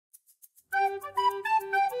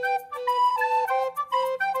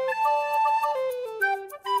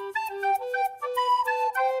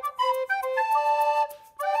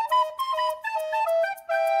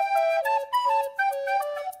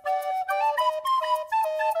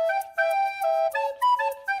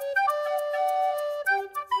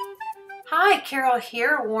Carol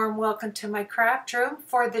here. A warm welcome to my craft room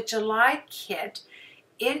for the July kit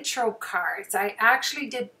intro cards. I actually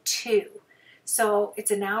did two. So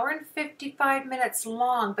it's an hour and 55 minutes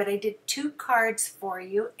long, but I did two cards for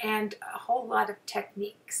you and a whole lot of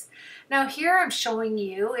techniques. Now here I'm showing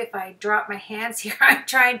you, if I drop my hands here, I'm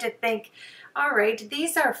trying to think, all right,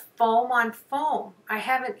 these are foam on foam. I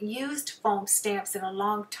haven't used foam stamps in a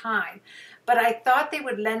long time, but I thought they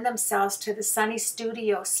would lend themselves to the Sunny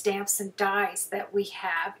Studio stamps and dies that we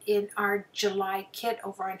have in our July kit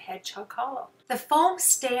over on Hedgehog Hollow. The foam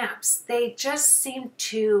stamps, they just seem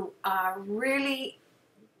to really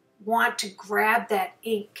want to grab that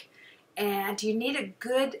ink, and you need a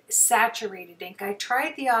good saturated ink. I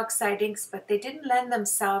tried the oxide inks, but they didn't lend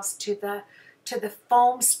themselves to the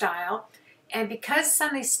foam style. And because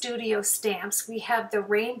Sunny Studio stamps, we have the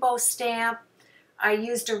rainbow stamp. I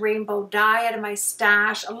used a rainbow die out of my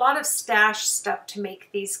stash, a lot of stash stuff to make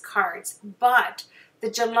these cards. But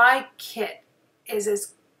the July kit is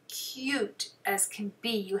as cute as can be.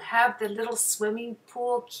 You have the little swimming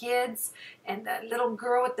pool kids and the little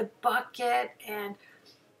girl with the bucket, and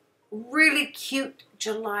really cute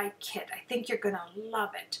July kit. I think you're gonna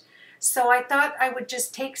love it. So I thought I would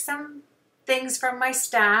just take some things from my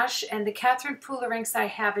stash, and the Catherine Pooler inks I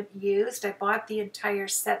haven't used. I bought the entire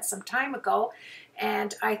set some time ago,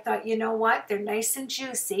 and I thought, you know what, they're nice and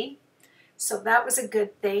juicy, so that was a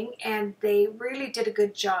good thing, and they really did a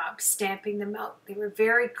good job stamping them out. They were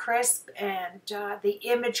very crisp, and the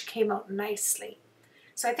image came out nicely.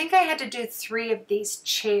 So I think I had to do 3 of these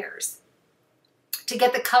chairs to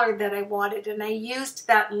get the color that I wanted, and I used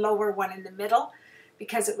that lower one in the middle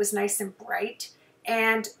because it was nice and bright.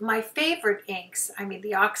 And my favorite inks, I mean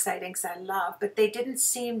the oxide inks I love, but they didn't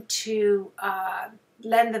seem to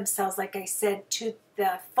lend themselves, like I said, to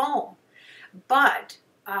the foam. But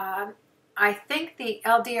I think the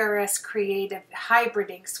LDRS Creative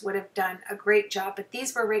Hybrid inks would have done a great job, but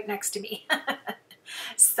these were right next to me.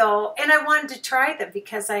 So, and I wanted to try them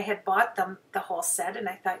because I had bought them, the whole set, and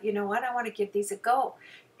I thought, you know what, I want to give these a go.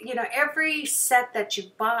 You know, every set that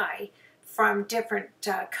you buy from different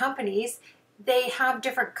companies, they have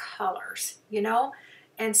different colors, you know,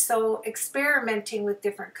 and so experimenting with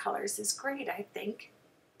different colors is great, I think.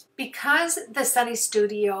 Because the Sunny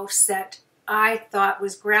Studio set, I thought,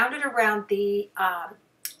 was grounded around the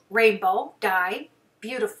rainbow die,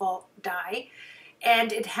 beautiful die,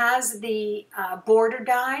 and it has the border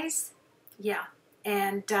dies, yeah,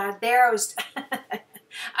 and there I was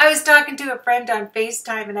I was talking to a friend on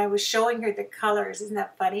FaceTime, and I was showing her the colors. Isn't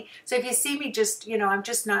that funny? So if you see me just, you know, I'm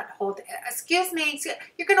just not holding, excuse me,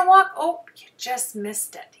 you're going to walk, oh, you just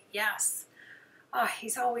missed it, yes. Oh,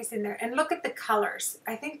 he's always in there. And look at the colors.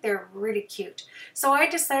 I think they're really cute. So I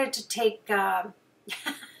decided to take,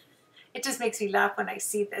 it just makes me laugh when I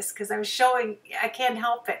see this because I'm showing, I can't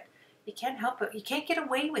help it. You can't help it. You can't get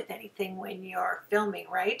away with anything when you're filming,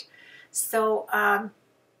 right? So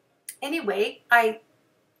anyway, I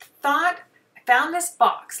found this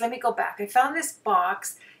box. Let me go back. I found this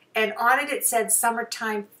box, and on it said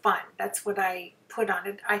Summertime Fun. That's what I put on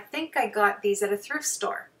it. I think I got these at a thrift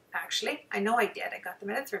store, actually. I know I did. I got them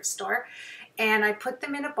at a thrift store, and I put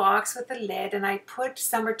them in a box with a lid, and I put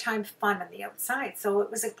Summertime Fun on the outside. So it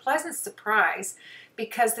was a pleasant surprise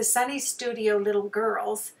because the Sunny Studio little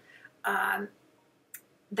girls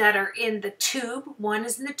that are in the tube, one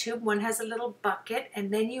is in the tube, one has a little bucket,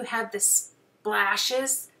 and then you have the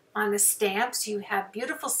splashes on the stamps, you have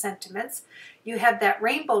beautiful sentiments, you have that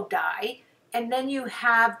rainbow die, and then you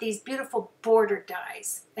have these beautiful border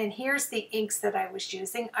dies. And here's the inks that I was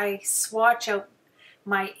using. I swatch out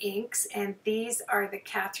my inks, and these are the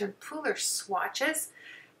Catherine Pooler swatches.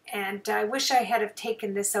 And I wish I had have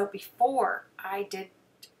taken this out before I did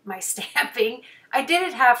my stamping. I did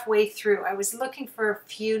it halfway through. I was looking for a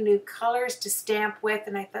few new colors to stamp with,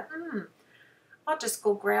 and I thought, I'll just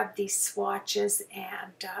go grab these swatches,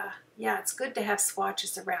 and yeah, it's good to have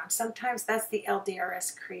swatches around. Sometimes that's the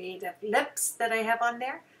LDRS Creative Lips that I have on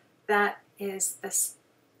there. That is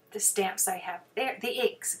the stamps I have there, the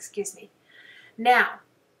inks, excuse me. Now,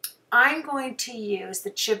 I'm going to use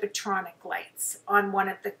the Chibitronic lights on one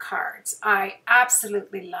of the cards. I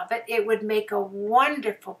absolutely love it. It would make a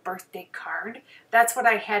wonderful birthday card. That's what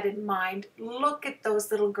I had in mind. Look at those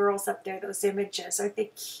little girls up there, those images. Aren't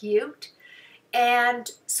they cute? And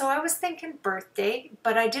so I was thinking birthday,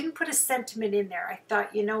 but I didn't put a sentiment in there. I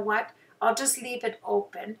thought, you know what, I'll just leave it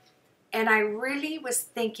open. And I really was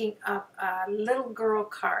thinking of a little girl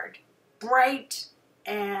card, bright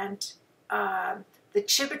and the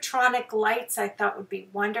Chibitronic lights I thought would be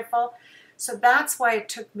wonderful. So that's why it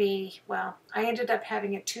took me, well, I ended up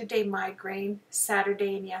having a 2-day migraine,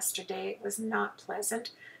 Saturday and yesterday. It was not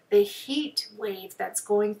pleasant. The heat wave that's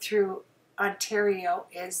going through Ontario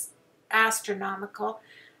is astronomical.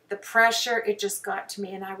 The pressure, it just got to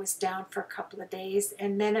me, and I was down for a couple of days.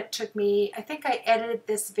 And then it took me, I think I edited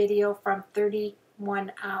this video from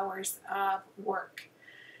 31 hours of work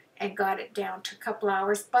and got it down to a couple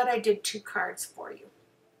hours, but I did 2 cards for you.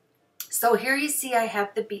 So here you see I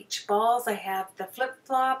have the beach balls, I have the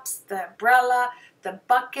flip-flops, the umbrella, the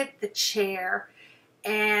bucket, the chair,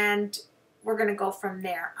 and we're going to go from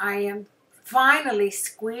there. I am finally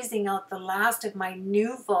squeezing out the last of my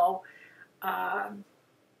Nouveau. I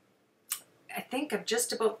think I've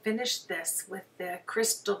just about finished this with the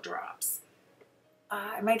crystal drops.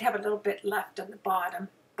 I might have a little bit left on the bottom,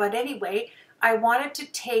 but anyway, I wanted to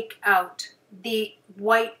take out the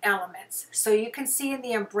white elements. So you can see in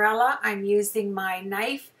the umbrella, I'm using my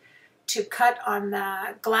knife to cut on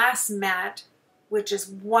the glass mat, which is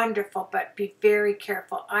wonderful, but be very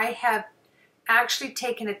careful. I have actually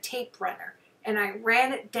taken a tape runner and I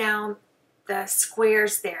ran it down the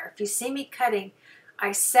squares there. If you see me cutting,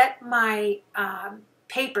 I set my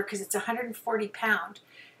paper, because it's 140 pound,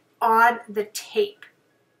 on the tape,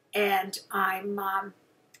 and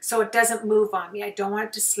so it doesn't move on me. I don't want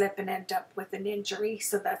it to slip and end up with an injury,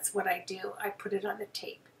 so that's what I do. I put it on the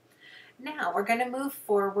tape. Now we're going to move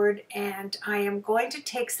forward, and I am going to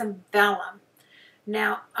take some vellum.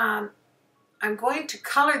 Now I'm going to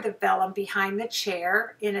color the vellum behind the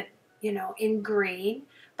chair in green,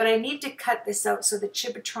 but I need to cut this out so the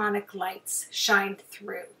Chibitronic lights shine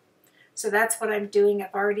through. So that's what I'm doing.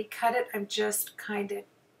 I've already cut it. I'm just kind of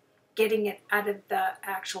getting it out of the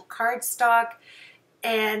actual cardstock.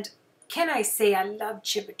 And can I say I love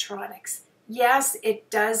Chibitronics? Yes, it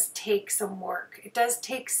does take some work. It does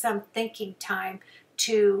take some thinking time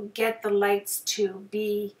to get the lights to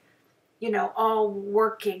be, all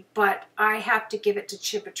working, but I have to give it to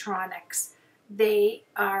Chibitronics. They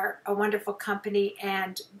are a wonderful company,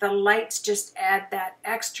 and the lights just add that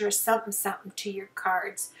extra something something to your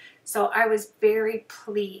cards. So I was very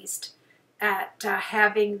pleased at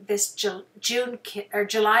having this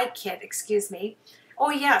July kit, excuse me. Oh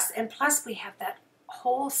yes, and plus we have that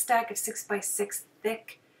whole stack of 6x6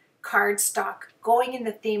 thick cardstock going in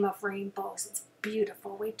the theme of rainbows. It's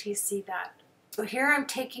beautiful. Wait till you see that. So here I'm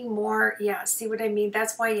taking more, see what I mean?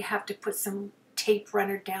 That's why you have to put some tape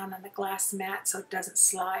runner down on the glass mat so it doesn't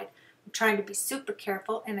slide. I'm trying to be super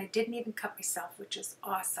careful, and I didn't even cut myself, which is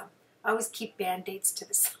awesome. I always keep Band-Aids to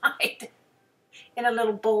the side in a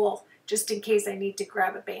little bowl, just in case I need to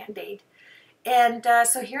grab a Band-Aid. And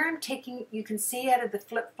so here I'm taking, you can see out of the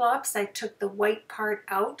flip-flops, I took the white part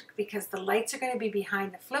out because the lights are going to be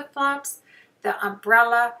behind the flip-flops, the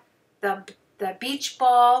umbrella, the beach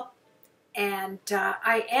ball, and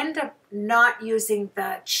I end up not using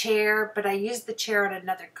the chair, but I used the chair on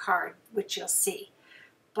another card, which you'll see.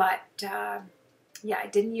 But yeah, I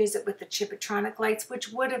didn't use it with the Chibitronic lights, which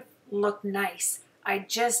would have looked nice. I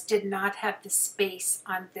just did not have the space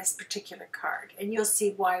on this particular card, and you'll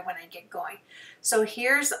see why when I get going. So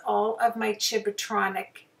here's all of my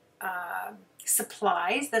Chibitronic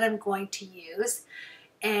supplies that I'm going to use,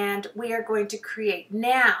 and we are going to create.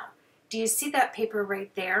 Now, do you see that paper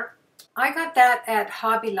right there? I got that at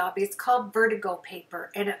Hobby Lobby. It's called Vertigo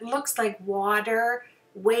paper, and it looks like water,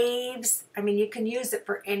 waves. I mean, you can use it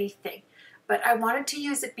for anything. But I wanted to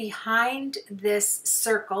use it behind this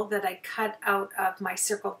circle that I cut out of my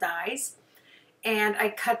circle dies. And I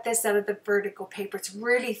cut this out of the Vertigo paper. It's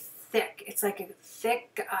really thick. It's like a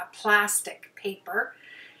thick plastic paper.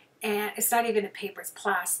 And it's not even a paper, it's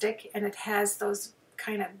plastic. And it has those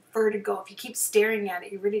kind of vertigo. If you keep staring at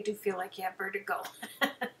it, you really do feel like you have vertigo.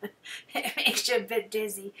 It makes you a bit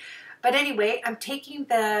dizzy. But anyway, I'm taking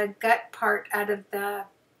the gut part out of the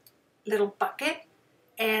little bucket,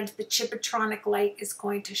 and the Chibitronic light is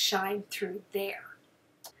going to shine through there.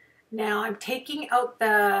 Now I'm taking out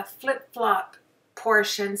the flip-flop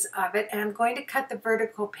portions of it, and I'm going to cut the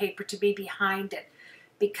vertical paper to be behind it,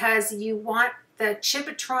 because you want the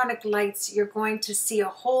Chibitronic lights, you're going to see a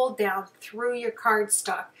hole down through your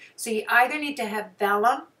cardstock. So you either need to have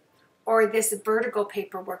vellum, or this vertical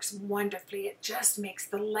paper works wonderfully. It just makes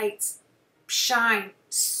the lights shine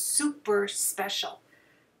super special.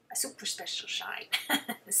 A super special shine.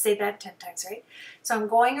 Say that 10 times, right? So I'm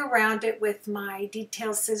going around it with my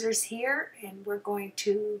detail scissors here, and we're going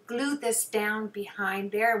to glue this down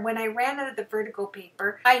behind there. And when I ran out of the vertical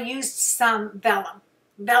paper, I used some vellum.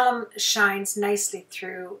 Vellum shines nicely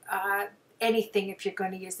through anything if you're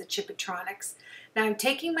going to use the Chibitronics. Now I'm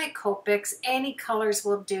taking my Copics, any colors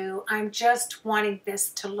will do. I'm just wanting this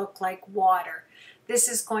to look like water. This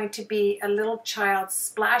is going to be a little child's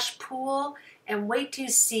splash pool, and wait till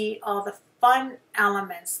you see all the fun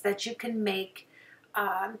elements that you can make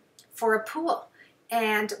for a pool.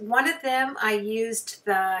 And one of them, I used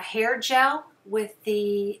the hair gel with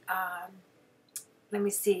the, let me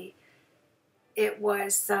see, it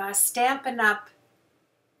was Stampin' Up!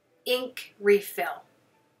 Ink refill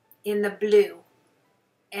in the blue.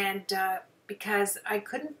 And because I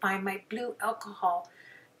couldn't find my blue alcohol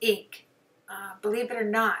ink, believe it or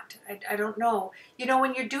not, I don't know. You know,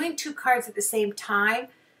 when you're doing two cards at the same time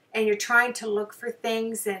and you're trying to look for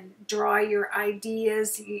things and draw your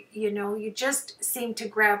ideas, you know, you just seem to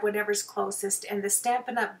grab whatever's closest. And the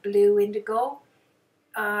Stampin' Up! Blue Indigo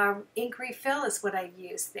ink refill is what I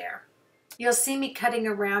used there. You'll see me cutting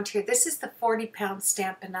around here. This is the 40-pound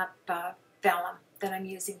Stampin' Up! Vellum that I'm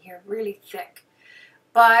using here, really thick.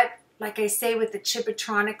 But like I say with the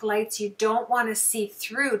Chibitronic lights, you don't want to see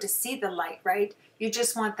through to see the light, right? You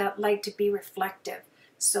just want that light to be reflective.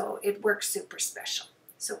 So it works super special.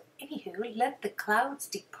 So anywho, let the clouds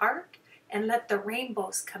depart and let the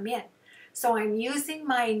rainbows come in. So I'm using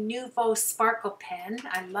my Nouveau Sparkle pen.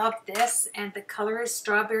 I love this, and the color is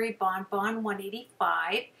Strawberry Bonbon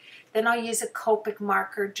 185. Then I'll use a Copic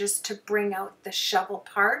marker just to bring out the shovel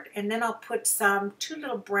part, and then I'll put two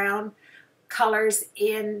little brown colors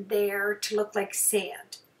in there to look like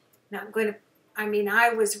sand. Now I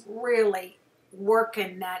was really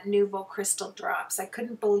working that Nouveau Crystal Drops. I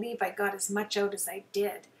couldn't believe I got as much out as I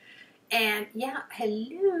did. And yeah,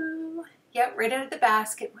 hello. Yeah, right out of the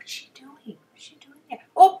basket. What's she doing? What's she doing there?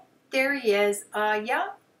 Oh, there he is.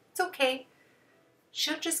 Yeah, it's okay.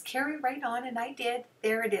 She'll just carry right on, and I did.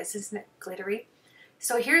 There it is. Isn't it glittery?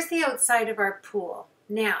 So here's the outside of our pool.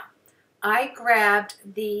 Now, I grabbed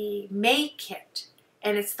the May kit,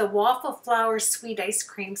 and it's the Waffle Flower Sweet Ice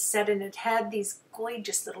Cream set, and it had these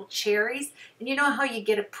gorgeous little cherries. And you know how you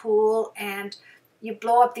get a pool and you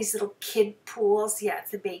blow up these little kid pools? Yeah,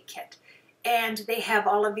 it's the May kit. And they have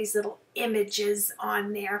all of these little images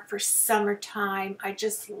on there for summertime. I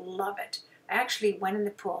just love it. I actually went in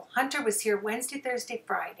the pool. Hunter was here Wednesday, Thursday,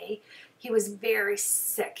 Friday. He was very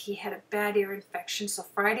sick. He had a bad ear infection. So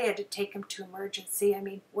Friday I had to take him to emergency. I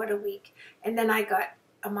mean, what a week. And then I got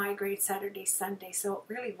a migraine Saturday, Sunday. So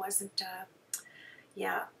it really wasn't,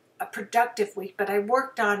 a productive week. But I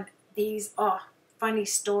worked on these, funny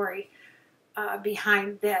story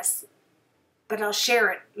behind this. But I'll share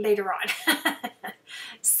it later on.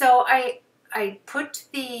 So I put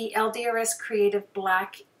the LDRS Creative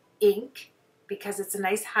Black ink because it's a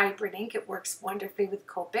nice hybrid ink. It works wonderfully with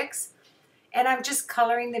Copics. And I'm just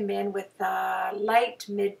coloring them in with light,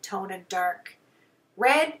 mid-tone, and dark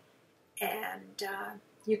red. And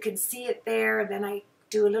you can see it there. Then I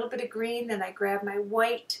do a little bit of green. Then I grab my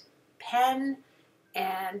white pen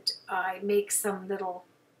and I make some little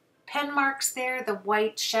pen marks there, the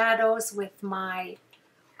white shadows with my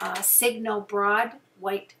Signal Broad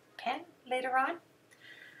white pen later on.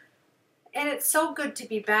 And it's so good to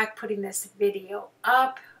be back putting this video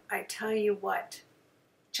up. I tell you what,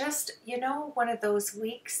 just, one of those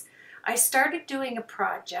weeks, I started doing a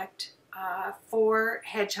project for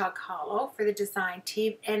Hedgehog Hollow for the design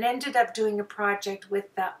team and ended up doing a project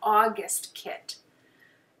with the August kit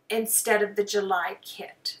instead of the July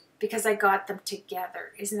kit, because I got them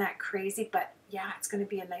together. Isn't that crazy? But yeah, it's going to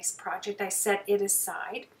be a nice project. I set it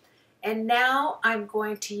aside. And now I'm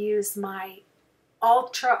going to use my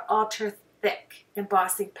ultra thick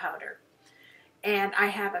embossing powder. And I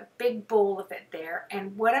have a big bowl of it there.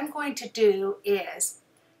 And what I'm going to do is,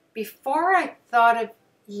 before I thought of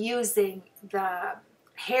using the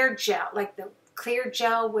hair gel, like the clear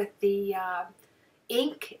gel with the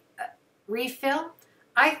ink refill,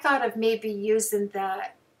 I thought of maybe using the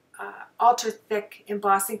ultra thick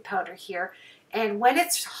embossing powder here. And when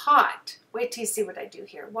it's hot, wait till you see what I do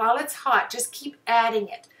here. While it's hot, just keep adding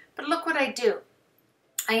it. But look what I do.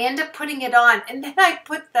 I end up putting it on, and then I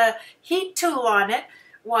put the heat tool on it.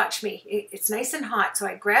 Watch me. It's nice and hot. So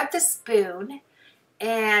I grab the spoon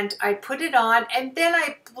and I put it on, and then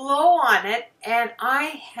I blow on it, and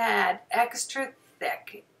I had extra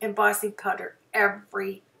thick embossing powder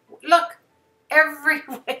everywhere.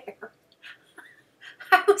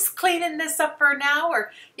 I was cleaning this up for an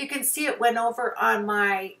hour. You can see it went over on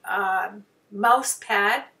my mouse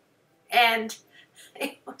pad, and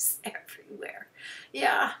it was everywhere.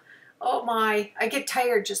 Yeah. Oh my. I get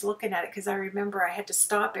tired just looking at it because I remember I had to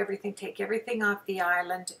stop everything, take everything off the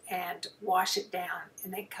island, and wash it down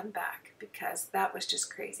and then come back because that was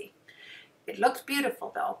just crazy. It looks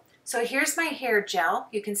beautiful though. So here's my hair gel.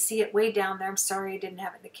 You can see it way down there. I'm sorry I didn't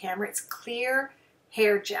have it in the camera. It's clear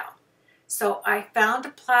hair gel. So I found a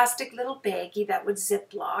plastic little baggie that would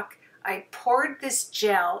Ziploc. I poured this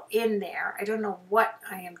gel in there. I don't know what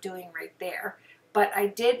I am doing right there, but I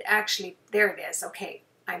did actually, there it is. Okay,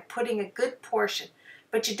 I'm putting a good portion,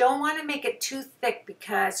 but you don't want to make it too thick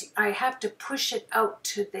because I have to push it out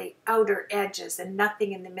to the outer edges and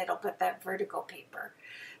nothing in the middle but that vertical paper.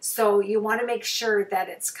 So you want to make sure that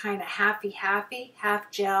it's kind of half-y-halfy, half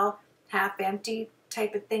gel, half empty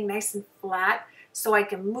type of thing, nice and flat, so I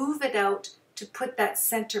can move it out to put that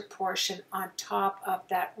center portion on top of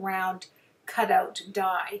that round cutout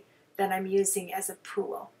die that I'm using as a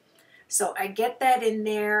pool. So I get that in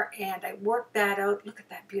there and I work that out. Look at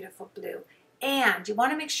that beautiful blue. And you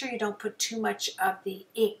want to make sure you don't put too much of the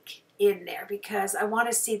ink in there because I want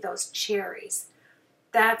to see those cherries.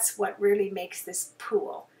 That's what really makes this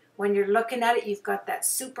pool. When you're looking at it, you've got that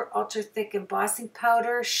super ultra thick embossing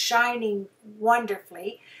powder shining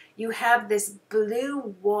wonderfully. You have this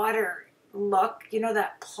blue water look, you know,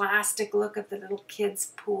 that plastic look of the little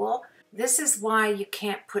kids' pool. This is why you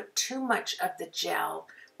can't put too much of the gel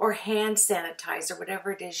or hand sanitizer,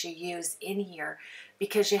 whatever it is you use in here,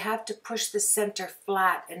 because you have to push the center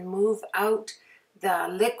flat and move out the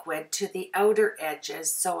liquid to the outer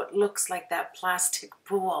edges so it looks like that plastic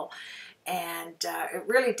pool. And it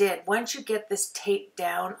really did. Once you get this tape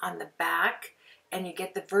down on the back and you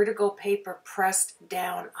get the vertical paper pressed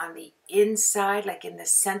down on the inside, like in the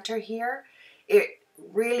center here, it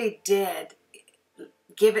really did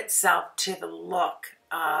give itself to the look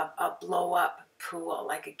of a blow-up pool,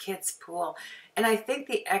 like a kid's pool. And I think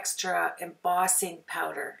the extra embossing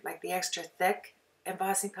powder, like the extra thick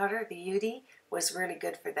embossing powder, the UD, was really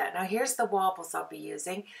good for that. Now here's the wobbles I'll be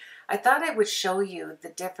using. I thought I would show you the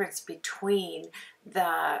difference between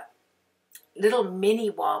the little mini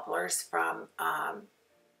wobblers from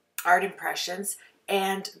Art Impressions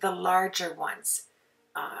and the larger ones.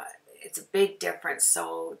 It's a big difference.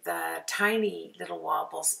 So the tiny little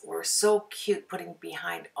wobbles were so cute putting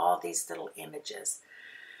behind all these little images.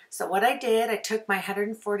 So what I did, I took my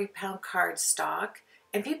 140-pound cardstock,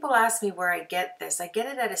 and people ask me where I get this. I get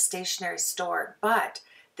it at a stationery store, but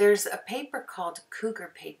there's a paper called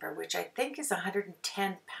Cougar paper, which I think is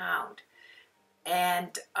 110 pound.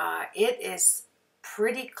 And it is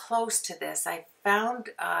pretty close to this. I found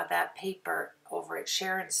that paper over at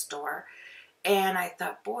Sharon's store, and I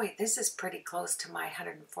thought, boy, this is pretty close to my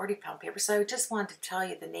 140-pound paper. So I just wanted to tell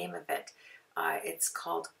you the name of it. It's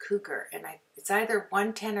called Cougar, and it's either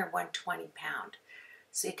 110 or 120 pound.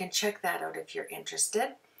 So you can check that out if you're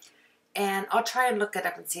interested. And I'll try and look it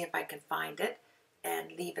up and see if I can find it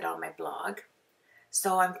and leave it on my blog.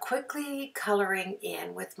 So I'm quickly coloring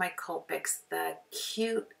in with my Copics the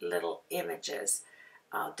cute little images.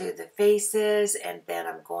 I'll do the faces, and then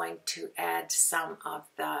I'm going to add some of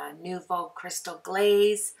the Nouveau Crystal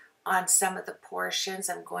Glaze on some of the portions.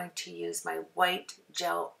 I'm going to use my white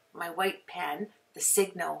gel, my white pen, the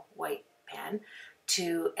Signo white pen,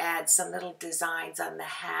 to add some little designs on the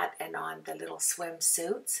hat and on the little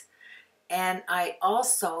swimsuits. And I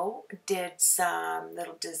also did some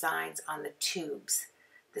little designs on the tubes,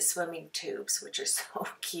 the swimming tubes, which are so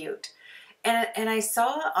cute. And I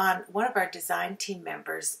saw on one of our design team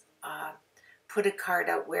members put a card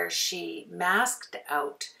out where she masked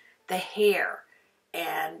out the hair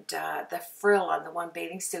and the frill on the one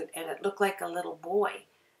bathing suit, and it looked like a little boy.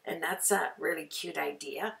 And that's a really cute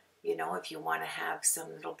idea, you know, if you want to have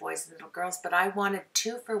some little boys and little girls. But I wanted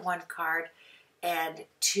 2 for one card and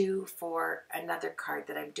 2 for another card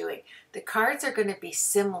that I'm doing. The cards are going to be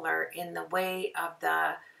similar in the way of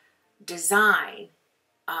the design.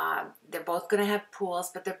 They're both going to have pools,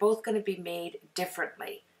 but they're both going to be made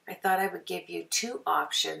differently. I thought I would give you 2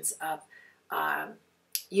 options of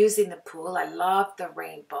using the pool. I love the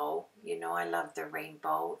rainbow. You know, I love the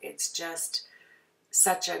rainbow. It's just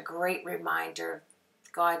such a great reminder of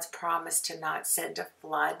God's promise to not send a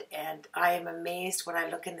flood. And I am amazed when I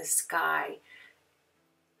look in the sky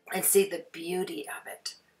and see the beauty of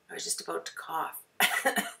it. I was just about to cough.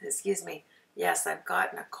 Excuse me. Yes, I've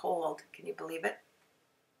gotten a cold. Can you believe it?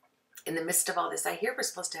 In the midst of all this, I hear we're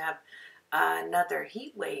supposed to have another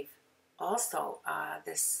heat wave also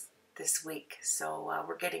this week. So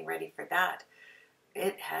we're getting ready for that.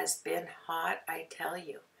 It has been hot, I tell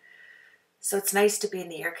you. So it's nice to be in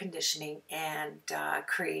the air conditioning and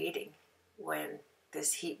creating when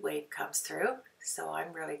this heat wave comes through. So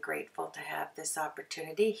I'm really grateful to have this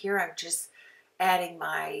opportunity. Here I'm just adding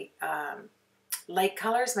my light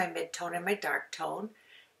colors, my mid-tone and my dark tone.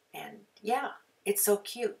 And yeah, it's so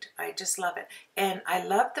cute. I just love it. And I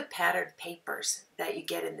love the patterned papers that you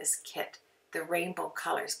get in this kit, the rainbow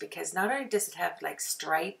colors, because not only does it have like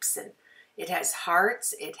stripes, and it has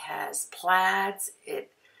hearts, it has plaids,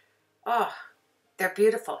 oh, they're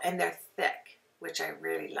beautiful, and they're thick, which I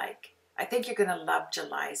really like. I think you're going to love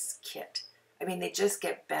July's kit. I mean, they just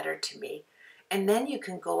get better to me. And then you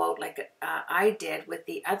can go out like I did with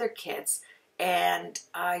the other kits and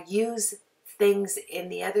use things in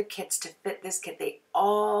the other kits to fit this kit. They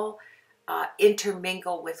all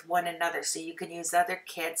intermingle with one another, so you can use other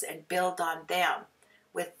kits and build on them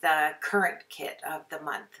with the current kit of the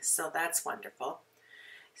month. So that's wonderful.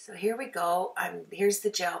 So here we go. Here's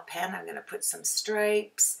the gel pen. I'm going to put some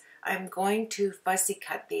stripes. I'm going to fussy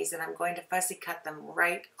cut these, and I'm going to fussy cut them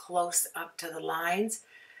right close up to the lines.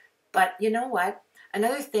 But you know what?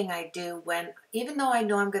 Another thing I do even though I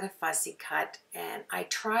know I'm going to fussy cut, and I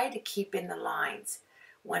try to keep in the lines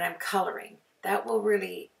when I'm coloring. That will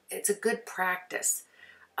really, it's a good practice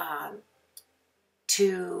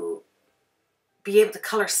to be able to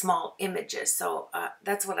color small images. So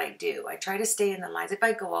that's what I do. I try to stay in the lines. If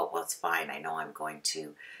I go out, well, it's fine. I know I'm going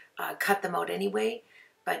to cut them out anyway.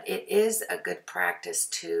 But it is a good practice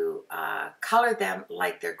to color them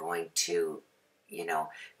like they're going to, you know,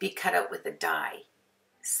 be cut out with a die.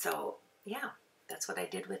 So yeah, that's what I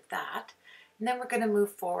did with that. And then we're going to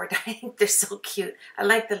move forward. I think they're so cute. I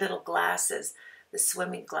like the little glasses, the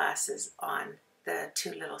swimming glasses on the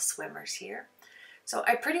two little swimmers here. So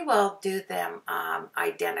I pretty well do them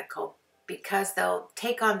identical, because they'll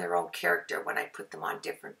take on their own character when I put them on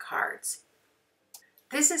different cards.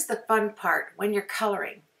 This is the fun part when you're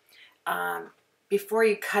coloring. Before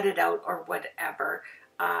you cut it out or whatever,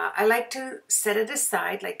 I like to set it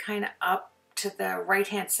aside, like kind of up to the right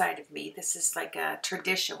hand side of me. This is like a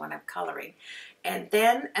tradition when I'm coloring. And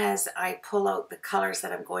then as I pull out the colors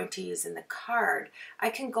that I'm going to use in the card, I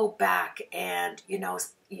can go back and, you know,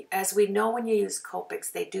 as we know, when you use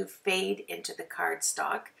Copics, they do fade into the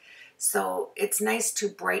cardstock. So it's nice to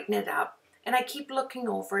brighten it up. And I keep looking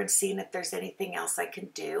over and seeing if there's anything else I can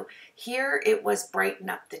do. Here it was brighten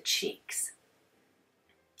up the cheeks.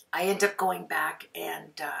 I end up going back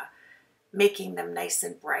and making them nice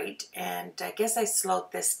and bright. And I guess I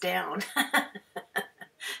slowed this down.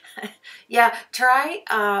 Yeah, try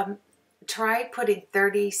putting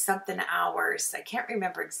 30 something hours. I can't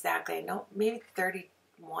remember exactly. I know maybe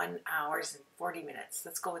 31 hours and 40 minutes.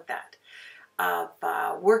 Let's go with that. Of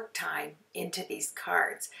work time into these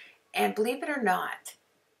cards. And believe it or not,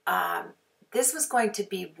 this was going to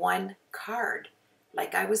be one card.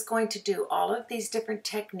 Like I was going to do all of these different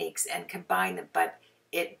techniques and combine them, but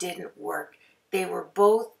it didn't work. They were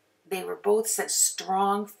both such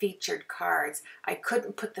strong featured cards. I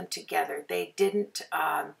couldn't put them together. They didn't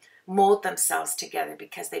mold themselves together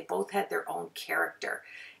because they both had their own character.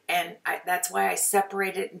 And that's why I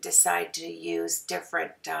separated and decided to use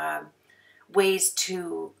different ways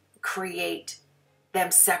to create them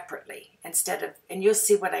separately instead of, and you'll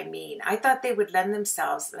see what I mean. I thought they would lend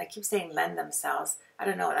themselves, and I keep saying lend themselves. I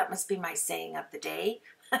don't know, that must be my saying of the day.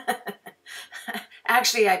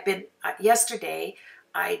 Actually, yesterday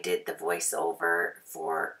I did the voiceover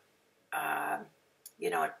for, you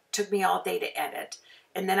know, it took me all day to edit.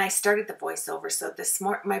 And then I started the voiceover. So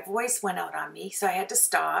my voice went out on me, so I had to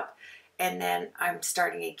stop. And then I'm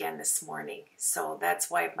starting again this morning. So that's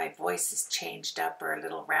why my voice is changed up or a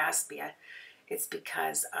little raspy. It's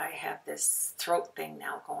because I have this throat thing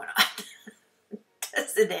now going on.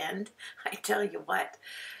 Doesn't end, I tell you what.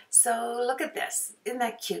 So look at this. Isn't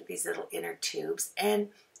that cute, these little inner tubes? And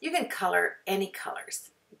you can color any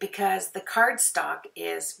colors because the cardstock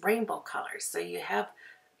is rainbow colors. So you have,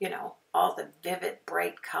 you know, all the vivid,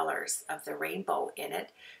 bright colors of the rainbow in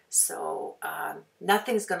it. So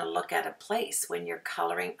nothing's going to look out of place when you're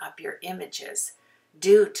coloring up your images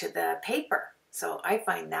due to the paper. So I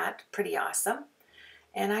find that pretty awesome.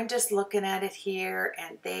 And I'm just looking at it here,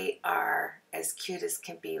 and they are as cute as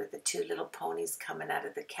can be with the two little ponies coming out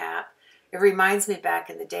of the cap. It reminds me back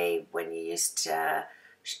in the day when you used to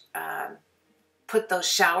put those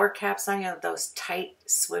shower caps on, you know, those tight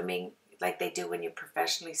swimming, like they do when you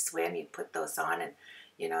professionally swim. You put those on and,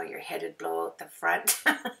 you know, your head would blow out the front.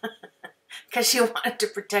 Because you wanted to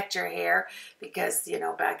protect your hair, because, you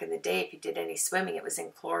know, back in the day, if you did any swimming, it was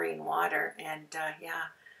in chlorine water. And yeah,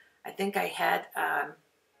 I think I had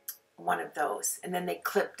one of those. And then they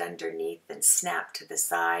clipped underneath and snapped to the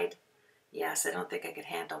side. Yes, I don't think I could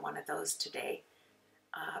handle one of those today.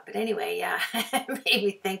 But anyway, yeah, it made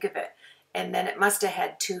me think of it. And then it must have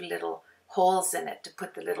had two little holes in it to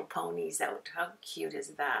put the little ponies out. How cute is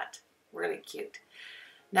that? Really cute.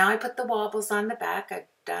 Now I put the wobbles on the back. I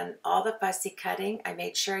done all the fussy cutting. I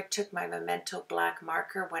made sure I took my Memento black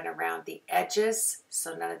marker, went around the edges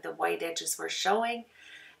so none of the white edges were showing,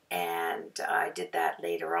 and I did that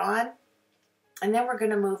later on. And then we're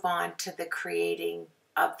going to move on to the creating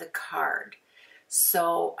of the card.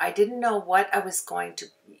 So I didn't know what I was going to,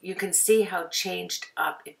 you can see how changed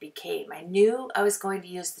up it became. I knew I was going to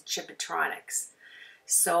use the Chibitronics.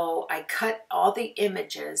 So I cut all the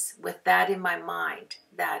images with that in my mind,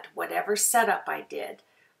 that whatever setup I did,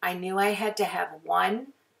 I knew I had to have one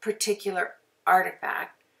particular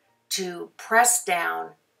artifact to press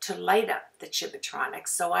down to light up the Chibitronics.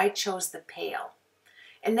 So I chose the pale.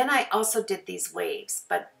 And then I also did these waves,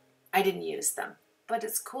 but I didn't use them. But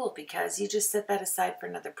it's cool because you just set that aside for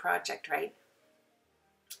another project, right?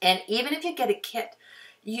 And even if you get a kit,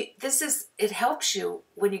 it helps you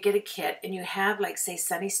when you get a kit and you have, like, say,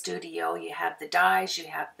 Sunny Studio, you have the dies, you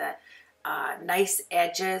have the nice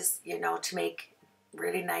edges, you know, to make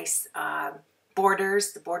really nice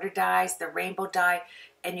borders, the border dies, the rainbow die,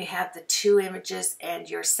 and you have the two images and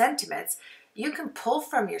your sentiments. You can pull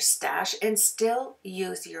from your stash and still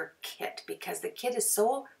use your kit because the kit is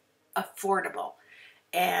so affordable.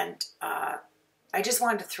 And I just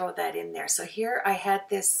wanted to throw that in there. So here I had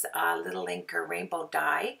this little inker rainbow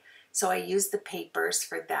die. So I used the papers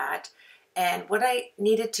for that. And what I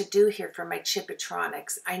needed to do here for my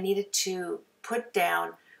Chibitronics, I needed to put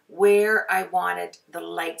down where I wanted the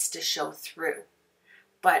lights to show through.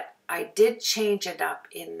 But I did change it up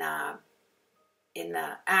in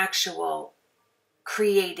the actual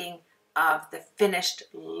creating of the finished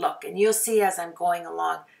look. And you'll see as I'm going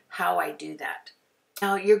along how I do that.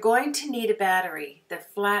 Now you're going to need a battery, the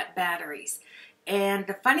flat batteries. And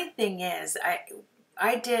the funny thing is,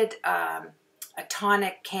 I did a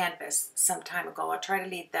tonic canvas some time ago. I'll try to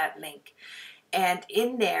leave that link. And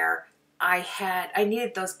in there, I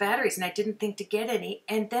needed those batteries and I didn't think to get any.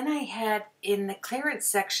 And then I had in the clearance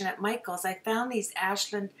section at Michael's, I found these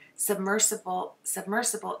Ashland submersible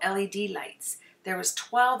LED lights. There was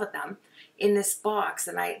 12 of them in this box,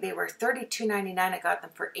 and they were $32.99. I got them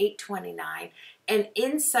for $8.29. And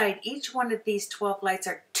inside each one of these 12 lights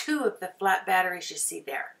are 2 of the flat batteries you see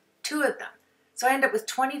there. 2 of them. So I ended up with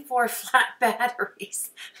 24 flat batteries.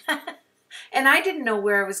 And I didn't know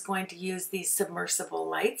where I was going to use these submersible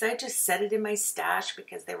lights. I just set it in my stash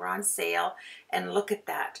because they were on sale. And look at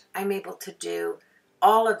that. I'm able to do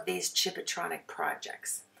all of these Chibitronic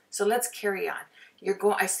projects. So let's carry on.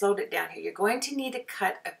 I slowed it down here. You're going to need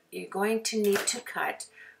to cut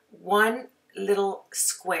one little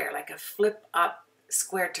square, like a flip up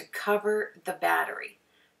square, to cover the battery.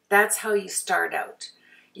 That's how you start out.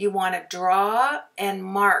 You want to draw and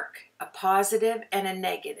mark a positive and a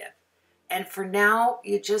negative. And for now,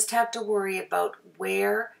 you just have to worry about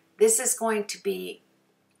where this is going to be,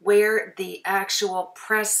 where the actual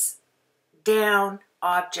press down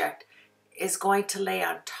object is going to lay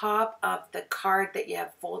on top of the card that you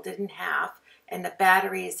have folded in half, and the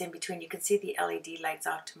battery is in between. You can see the LED lights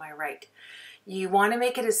off to my right. You want to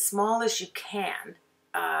make it as small as you can.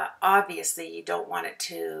 Obviously, you don't want it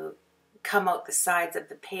to come out the sides of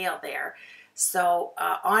the pail there. So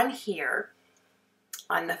on here,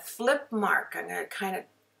 on the flip mark, I'm going to kind of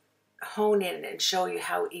hone in and show you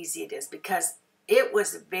how easy it is, because it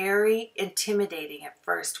was very intimidating at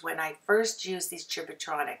first when I first used these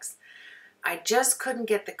Chibitronics. I just couldn't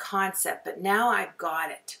get the concept, but now I've got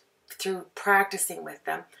it through practicing with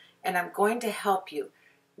them, and I'm going to help you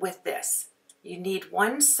with this. You need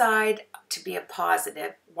one side to be a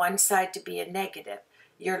positive, one side to be a negative.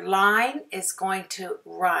 Your line is going to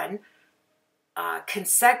run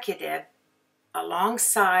consecutive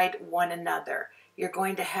alongside one another. You're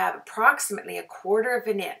going to have approximately 1/4 of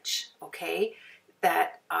an inch, okay,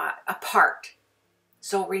 that apart.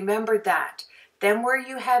 So remember that. Then where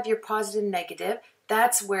you have your positive and negative,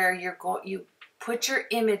 that's where you put your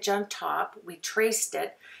image on top. We traced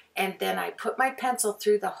it, and then I put my pencil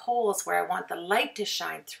through the holes where I want the light to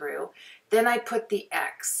shine through. Then I put the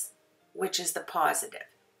X, which is the positive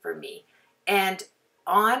for me. And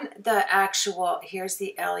on the actual, here's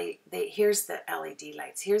the LED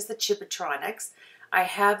lights. Here's the Chibitronics. I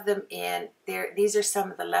have them in there. These are some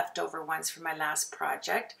of the leftover ones from my last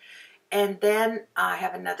project. And then I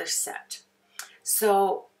have another set.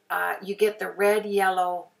 So you get the red,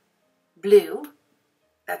 yellow, blue.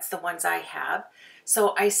 That's the ones I have.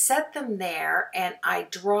 So I set them there and I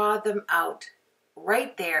draw them out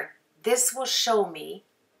right there. This will show me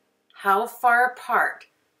how far apart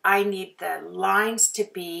I need the lines to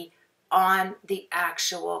be on the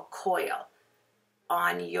actual coil,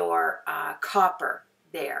 on your copper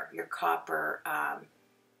there, your copper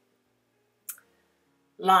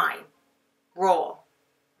line, roll.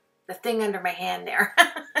 the thing under my hand there.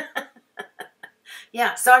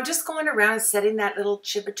 Yeah, so I'm just going around and setting that little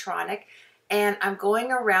Chibitronic, and I'm going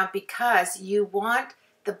around because you want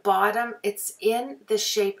the bottom, it's in the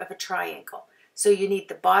shape of a triangle. So you need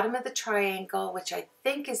the bottom of the triangle, which I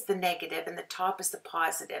think is the negative, and the top is the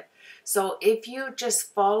positive. So if you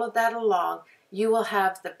just follow that along, you will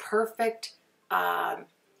have the perfect,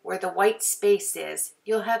 where the white space is,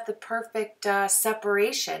 you'll have the perfect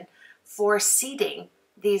separation for seating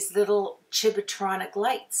these little Chibitronic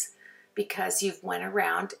lights, because you've went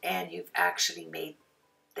around and you've actually made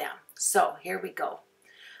them. So here we go.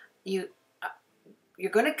 You're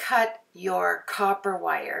going to cut your copper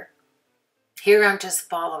wire. Here I'm just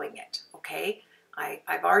following it, okay?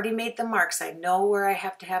 I've already made the marks. I know where I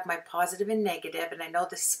have to have my positive and negative, and I know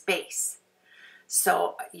the space.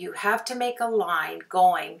 So you have to make a line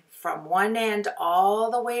going from one end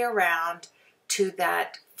all the way around to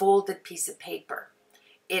that folded piece of paper.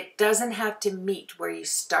 It doesn't have to meet where you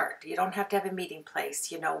start. You don't have to have a meeting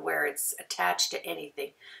place, you know, where it's attached to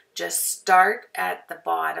anything. Just start at the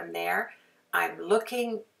bottom there. I'm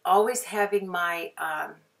looking, always having my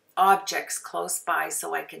objects close by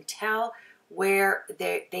so I can tell where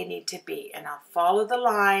they need to be. And I'll follow the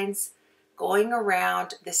lines going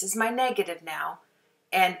around. This is my negative now.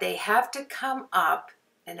 And they have to come up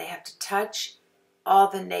and they have to touch all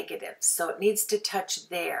the negatives. So it needs to touch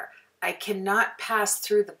there. I cannot pass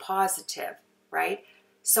through the positive, right?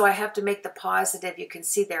 So I have to make the positive, you can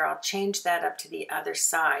see there, I'll change that up to the other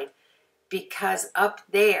side, because up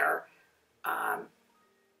there, I'll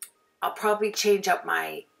probably change up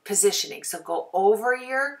my positioning. So go over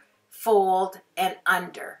your fold and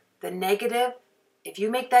under. The negative, if you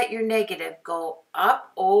make that your negative, go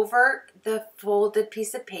up over the folded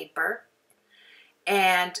piece of paper,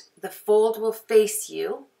 and the fold will face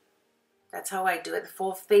you. That's how I do it. The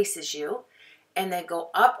fold faces you. And then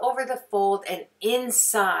go up over the fold and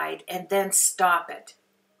inside, and then stop it.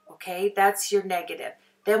 Okay, that's your negative.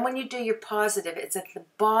 Then when you do your positive, it's at the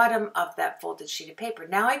bottom of that folded sheet of paper.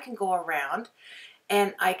 Now I can go around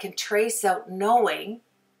and I can trace out, knowing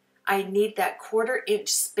I need that 1/4 inch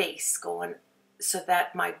space going so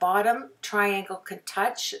that my bottom triangle can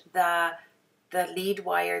touch the lead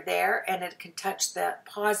wire there, and it can touch the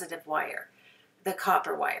positive wire, the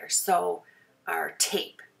copper wire, so our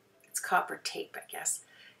tape. It's copper tape, I guess.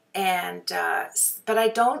 And but I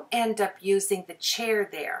don't end up using the chair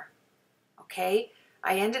there. Okay,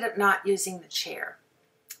 I ended up not using the chair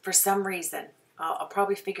for some reason. I'll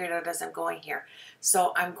probably figure it out as I'm going here.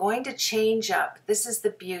 So I'm going to change up. This is the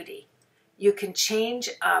beauty. You can change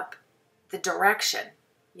up the direction.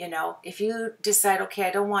 You know, if you decide, okay,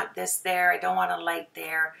 I don't want this there, I don't want a light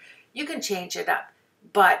there, you can change it up.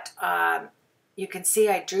 But you can see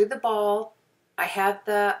I drew the ball. I have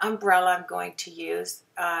the umbrella I'm going to use,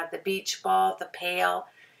 the beach ball, the pail,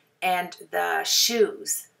 and the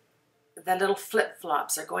shoes. The little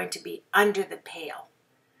flip-flops are going to be under the pail.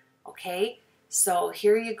 Okay, so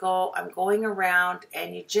here you go. I'm going around,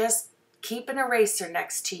 and you just keep an eraser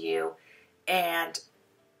next to you, and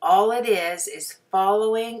all it is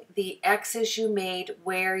following the X's you made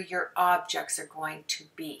where your objects are going to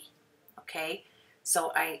be. Okay,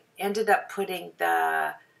 so I ended up putting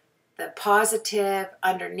the positive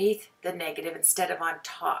underneath the negative instead of on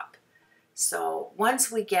top. So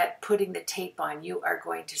once we get putting the tape on, you are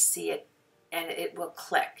going to see it, and it will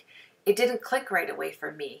click. It didn't click right away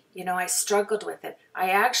for me. You know, I struggled with it. I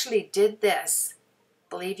actually did this,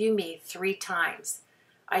 believe you me, 3 times.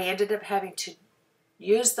 I ended up having to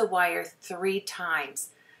use the wire 3 times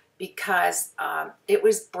because it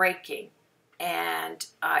was breaking and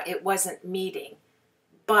it wasn't meeting.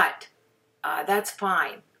 But that's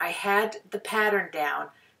fine. I had the pattern down,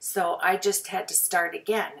 so I just had to start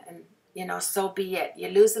again. And, you know, so be it. You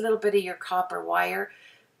lose a little bit of your copper wire,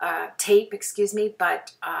 tape, excuse me,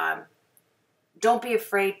 but don't be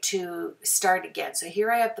afraid to start again. So here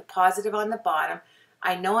I have the positive on the bottom.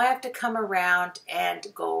 I know I have to come around and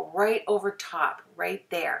go right over top, right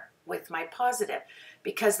there with my positive,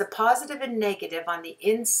 because the positive and negative on the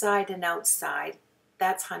inside and outside,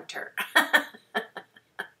 that's Hunter.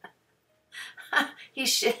 He's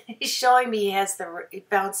showing me he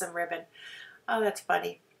found some ribbon. Oh, that's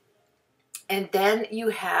funny. And then you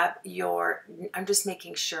have your, I'm just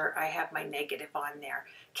making sure I have my negative on there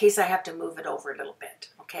in case I have to move it over a little bit,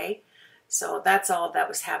 okay? So that's all that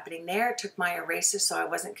was happening there. Took my eraser so I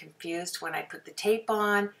wasn't confused when I put the tape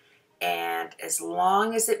on. And as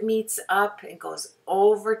long as it meets up and goes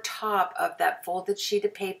over top of that folded sheet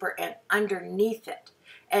of paper and underneath it.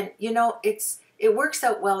 And you know, it works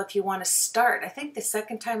out well if you want to start. I think the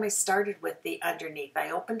second time I started with the underneath, I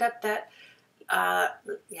opened up that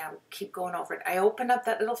yeah, keep going over it. I open up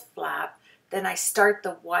that little flap, then I start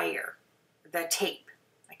the wire, the tape.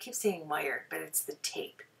 I keep saying wire, but it's the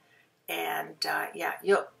tape. And yeah,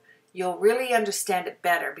 you'll really understand it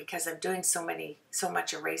better because I'm doing so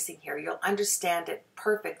much erasing here. You'll understand it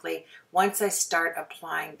perfectly once I start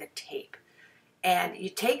applying the tape. And you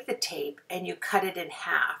take the tape and you cut it in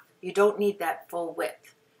half. You don't need that full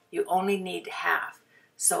width. You only need half.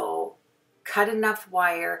 So cut enough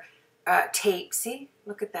wire, tape. See,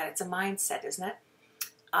 look at that. It's a mindset, isn't it?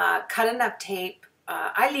 Cut enough tape.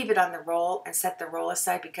 I leave it on the roll and set the roll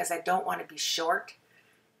aside because I don't want to be short.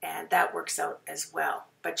 And that works out as well.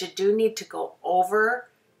 But you do need to go over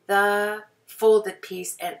the folded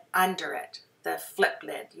piece and under it, the flip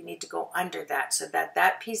lid. You need to go under that so that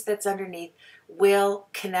that piece that's underneath will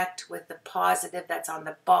connect with the positive that's on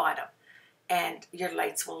the bottom. And your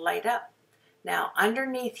lights will light up. Now,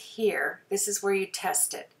 underneath here, this is where you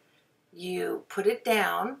test it. You put it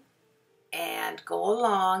down and go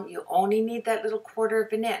along. You only need that little 1/4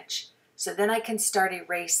 of an inch. So then I can start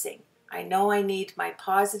erasing. I know I need my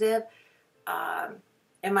positive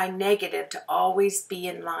and my negative to always be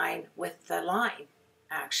in line with the line,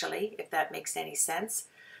 actually, if that makes any sense.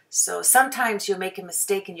 So sometimes you'll make a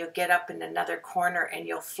mistake and you'll get up in another corner and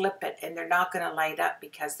you'll flip it and they're not going to light up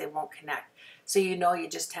because they won't connect. So you know you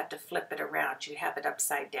just have to flip it around. You have it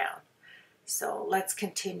upside down. So let's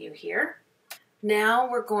continue here. Now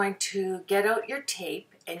we're going to get out your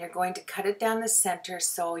tape and you're going to cut it down the center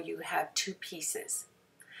so you have 2 pieces.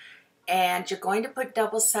 And you're going to put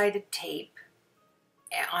double-sided tape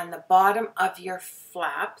on the bottom of your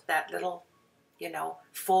flap, that little,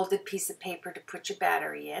 folded piece of paper to put your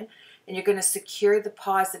battery in. And you're going to secure the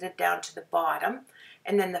positive down to the bottom.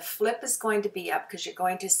 And then the flip is going to be up because you're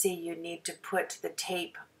going to see you need to put the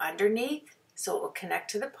tape underneath so it will connect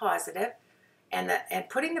to the positive. And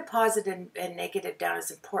putting the positive and negative down is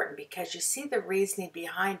important because you see the reasoning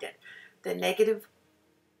behind it. The negative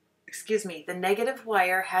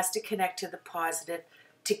wire has to connect to the positive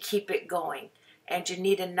to keep it going. And you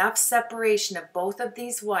need enough separation of both of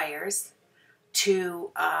these wires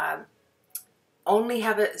to only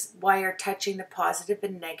have a wire touching the positive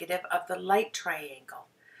and negative of the light triangle.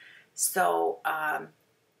 So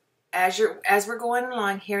as we're going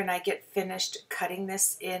along here and I get finished cutting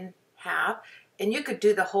this in half, and you could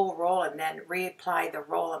do the whole roll and then reapply the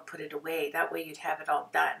roll and put it away. That way you'd have it all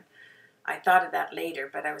done. I thought of that later,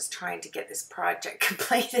 but I was trying to get this project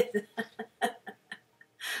completed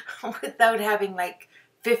without having like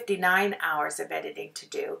 59 hours of editing to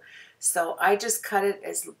do. So I just cut it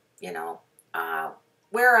as,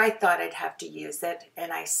 where I thought I'd have to use it,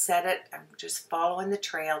 and I set it. I'm just following the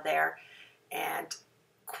trail there, and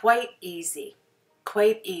quite easy,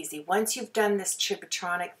 quite easy. Once you've done this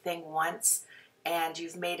Chibitronic thing once, and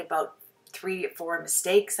you've made about 3 or 4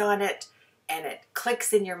 mistakes on it, and it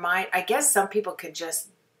clicks in your mind. I guess some people could just,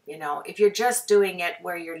 if you're just doing it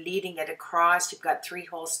where you're leading it across, you've got 3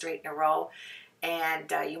 holes straight in a row,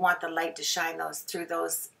 and you want the light to shine through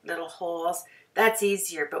those little holes, that's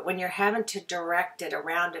easier. But when you're having to direct it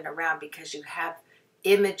around and around because you have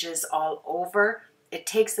images all over, it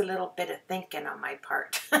takes a little bit of thinking on my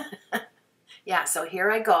part. Yeah, so here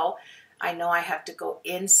I go. I know I have to go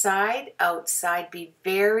inside, outside. Be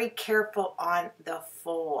very careful on the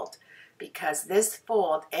fold because this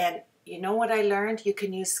fold, and you know what I learned? You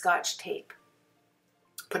can use Scotch tape.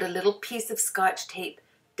 Put a little piece of Scotch tape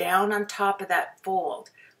down on top of that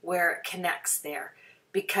fold where it connects there,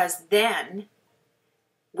 because then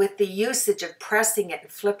with the usage of pressing it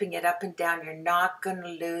and flipping it up and down, you're not going to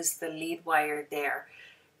lose the lead wire there.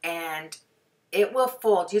 And it will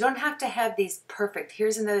fold. You don't have to have these perfect.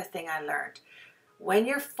 Here's another thing I learned. When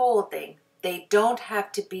you're folding, they don't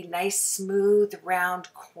have to be nice, smooth,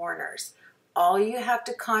 round corners. All you have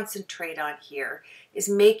to concentrate on here is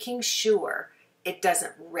making sure it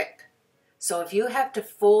doesn't rip. So if you have to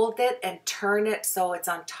fold it and turn it so it's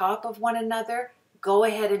on top of one another, go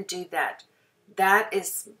ahead and do that. That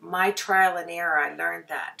is my trial and error. I learned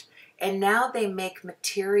that. And now they make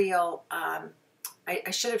material, I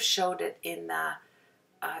should have showed it in the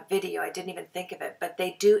video. I didn't even think of it. But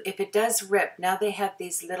they do, if it does rip, now they have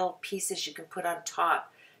these little pieces you can put on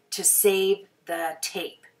top to save the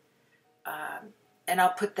tape. And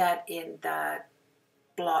I'll put that in the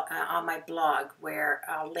blog, on my blog, where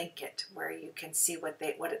I'll link it, where you can see what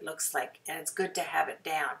it looks like. And it's good to have it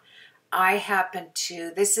down. I happen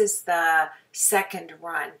to, this is the second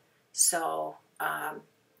run. So,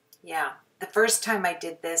 yeah, the first time I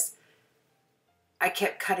did this, I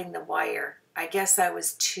kept cutting the wire. I guess I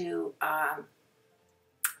was too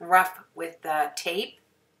rough with the tape.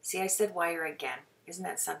 See, I said wire again. Isn't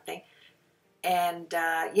that something? And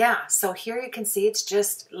yeah, so here you can see it's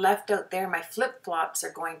just left out there. My flip-flops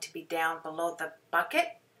are going to be down below the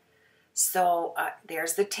bucket. So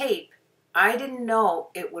there's the tape. I didn't know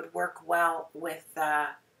it would work well with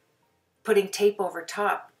putting tape over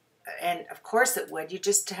top. And of course it would. You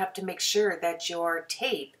just have to make sure that your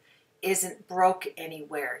tape isn't broke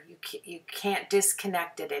anywhere. You can't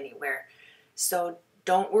disconnect it anywhere. So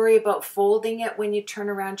don't worry about folding it when you turn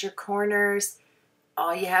around your corners.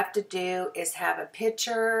 All you have to do is have a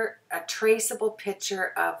picture, a traceable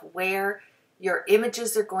picture of where your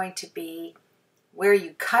images are going to be, where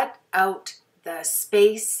you cut out the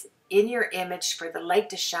space in your image for the light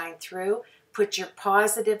to shine through. Put your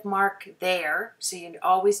positive mark there so you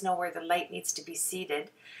always know where the light needs to be seated.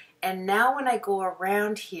 And now when I go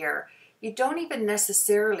around here, you don't even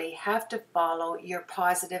necessarily have to follow your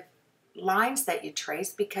positive lines that you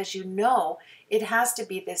trace, because you know it has to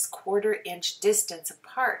be this 1/4 inch distance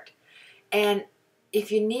apart. And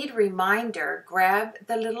if you need reminder, grab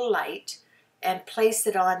the little light and place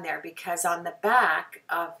it on there, because on the back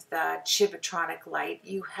of the Chibitronic light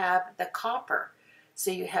you have the copper.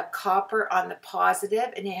 So you have copper on the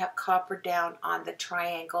positive and you have copper down on the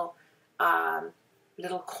triangle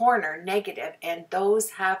little corner negative, and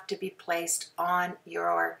those have to be placed on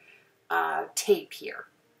your tape here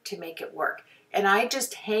to make it work. And I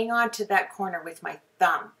just hang on to that corner with my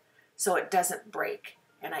thumb so it doesn't break.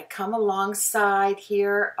 And I come alongside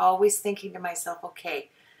here, always thinking to myself, okay,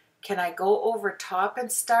 can I go over top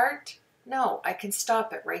and start? No, I can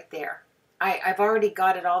stop it right there. I've already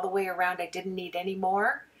got it all the way around. I didn't need any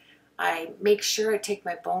more. I make sure I take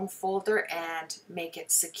my bone folder and make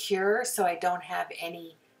it secure so I don't have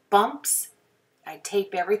any bumps. I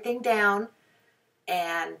tape everything down,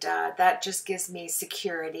 and that just gives me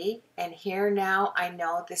security. And here now I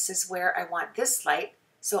know this is where I want this light,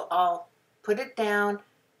 so I'll put it down,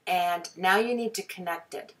 and now you need to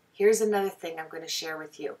connect it. Here's another thing I'm going to share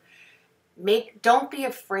with you. Don't be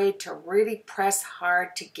afraid to really press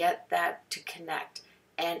hard to get that to connect.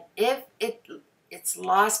 And if it's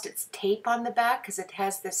lost its tape on the back because it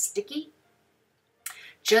has this sticky,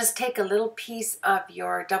 just take a little piece of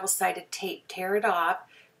your double-sided tape, tear it off,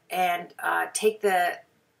 and take the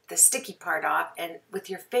sticky part off, and with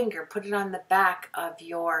your finger put it on the back of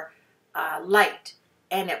your light,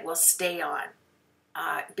 and it will stay on.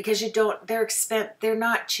 Because they're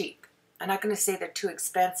not cheap. I'm not going to say they're too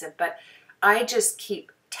expensive, but I just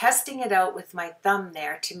keep testing it out with my thumb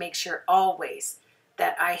there to make sure always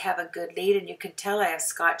that I have a good lead. And you can tell I have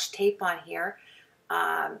Scotch tape on here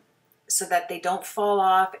so that they don't fall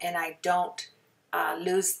off and I don't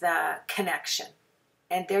lose the connection.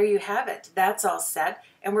 And there you have it. That's all set.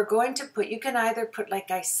 And we're going to put, you can either put, like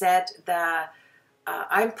I said,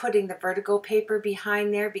 I'm putting the Vertigo paper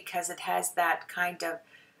behind there because it has that kind of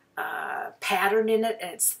pattern in it,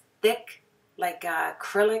 and it's thick like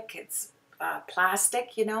acrylic. It's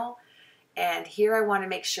plastic, you know. And here I want to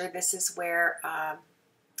make sure this is where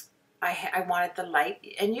I wanted the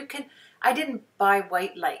light. And you can, I didn't buy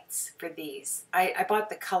white lights for these. I bought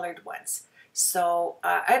the colored ones. So,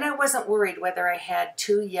 and I wasn't worried whether I had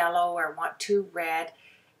too yellow or want too red.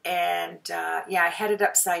 And yeah, I had it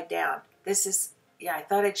upside down. This is, yeah, I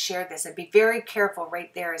thought I'd share this. And be very careful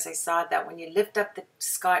right there as I saw that when you lift up the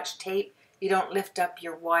Scotch tape, you don't lift up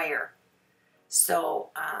your wire.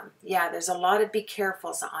 So, yeah, there's a lot of be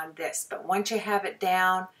carefuls on this. But once you have it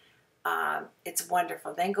down, it's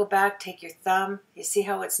wonderful. Then go back, take your thumb. You see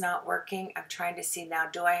how it's not working? I'm trying to see now,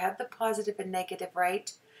 do I have the positive and negative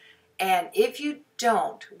right? And if you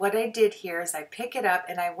don't, what I did here is I pick it up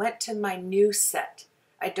and I went to my new set.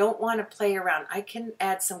 I don't want to play around. I can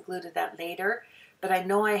add some glue to that later, but I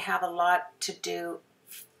know I have a lot to do,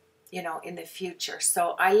 you know, in the future.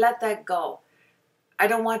 So I let that go. I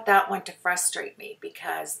don't want that one to frustrate me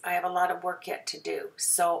because I have a lot of work yet to do.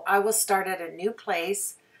 So I will start at a new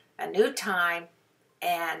place, a new time,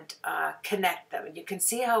 and connect them. And you can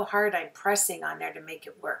see how hard I'm pressing on there to make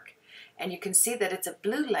it work. And you can see that it's a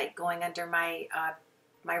blue light going under my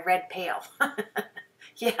my red pail.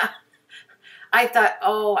 Yeah, I thought,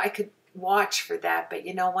 oh, I could watch for that, but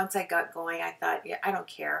you know, once I got going, I thought, yeah, I don't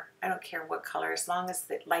care. I don't care what color, as long as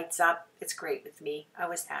it lights up, it's great with me. I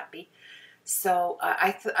was happy. So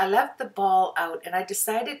I left the ball out, and I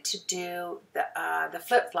decided to do the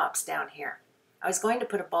flip-flops down here. I was going to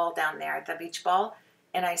put a ball down there, the beach ball,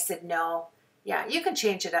 and I said no. Yeah, you can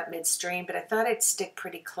change it up midstream, but I thought I'd stick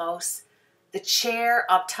pretty close. The chair,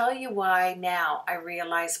 I'll tell you why now. I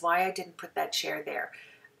realize why I didn't put that chair there.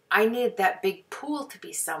 I needed that big pool to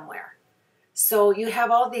be somewhere. So you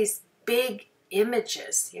have all these big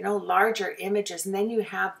images, you know, larger images, and then you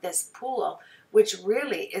have this pool. which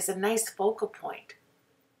really is a nice focal point.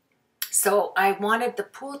 So I wanted the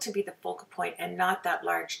pool to be the focal point and not that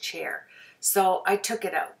large chair. So I took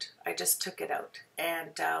it out. I just took it out.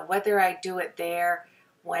 And whether I do it there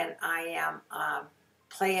when I am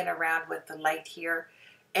playing around with the light here,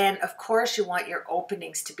 and of course you want your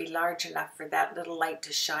openings to be large enough for that little light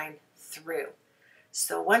to shine through.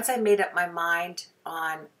 So once I made up my mind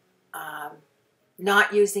on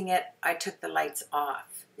not using it, I took the lights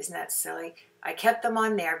off. Isn't that silly? I kept them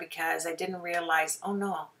on there because I didn't realize, oh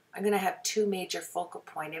no, I'm going to have two major focal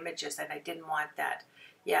point images and I didn't want that.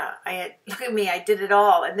 Yeah, look at me, I did it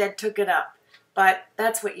all and then took it up. But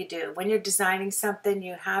that's what you do. When you're designing something,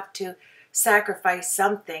 you have to sacrifice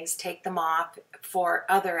some things, take them off for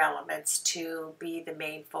other elements to be the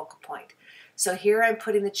main focal point. So here I'm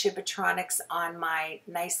putting the Chibitronics on my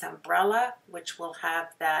nice umbrella, which will have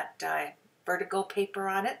that vertigo paper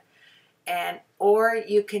on it. Or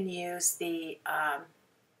you can use the,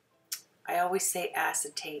 I always say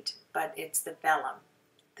acetate, but it's the vellum.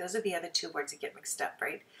 Those are the other two words that get mixed up,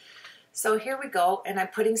 right? So here we go, and I'm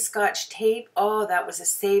putting Scotch tape. Oh, that was a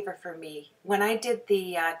saver for me. When I did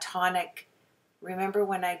the tonic, remember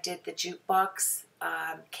when I did the jukebox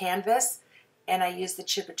canvas, and I used the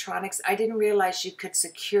Chibitronics, I didn't realize you could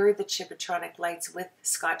secure the Chibitronic lights with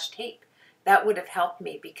Scotch tape. That would have helped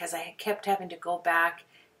me because I kept having to go back,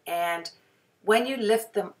 and when you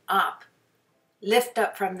lift them up, lift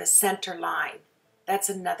up from the center line. That's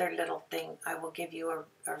another little thing I will give you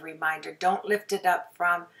a reminder. Don't lift it up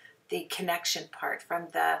from the connection part, from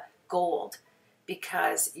the gold,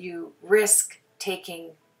 because you risk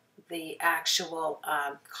taking the actual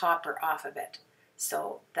copper off of it.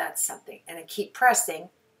 So that's something. And I keep pressing.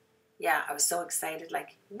 Yeah, I was so excited,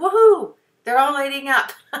 like, woohoo! They're all lighting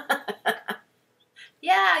up.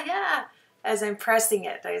 Yeah. As I'm pressing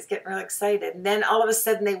it, I was getting real excited. And then all of a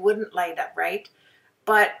sudden they wouldn't light up, right?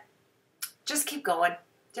 But just keep going.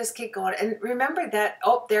 Just keep going. And remember that,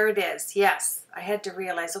 oh, there it is. Yes, I had to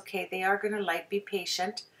realize, okay, they are going to light. Be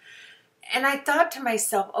patient. And I thought to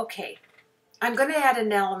myself, okay, I'm going to add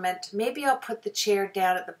an element. Maybe I'll put the chair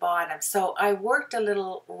down at the bottom. So I worked a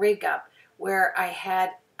little rig up where I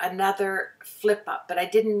had another flip up, but I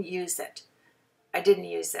didn't use it. I didn't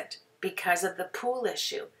use it because of the pool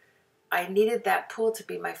issue. I needed that pool to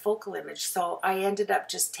be my focal image. So I ended up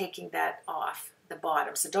just taking that off the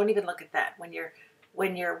bottom. So don't even look at that. When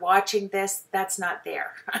you're watching this, that's not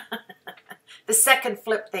there. The second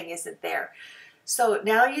flip thing isn't there. So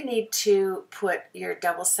now you need to put your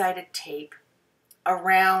double-sided tape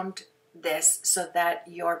around this so that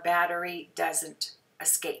your battery doesn't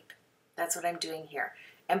escape. That's what I'm doing here.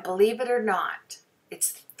 And believe it or not,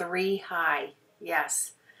 it's 3 high.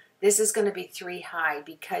 Yes, this is going to be 3 high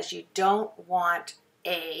because you don't want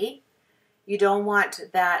you don't want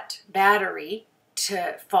that battery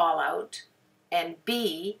to fall out, and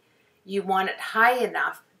B, you want it high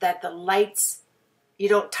enough that the lights, you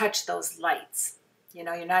don't touch those lights. You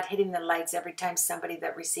know, you're not hitting the lights every time somebody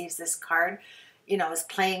that receives this card, you know, is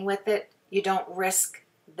playing with it. You don't risk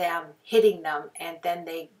them hitting them and then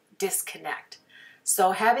they disconnect.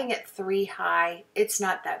 So having it 3 high, it's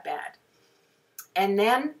not that bad. And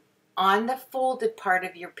then on the folded part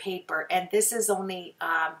of your paper, and this is only,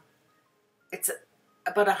 it's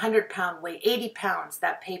about 100-pound weight, 80 pounds,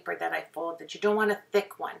 that paper that I folded. You don't want a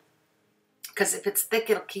thick one because if it's thick,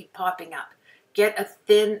 it'll keep popping up. Get a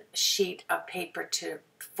thin sheet of paper to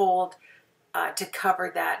fold to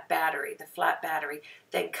cover that battery, the flat battery.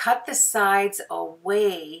 Then cut the sides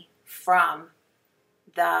away from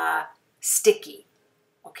the sticky.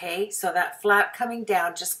 Okay, so that flap coming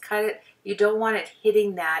down, just cut it. You don't want it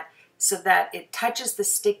hitting that so that it touches the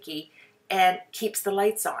sticky and keeps the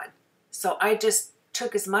lights on. So I just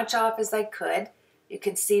took as much off as I could. You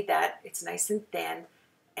can see that it's nice and thin,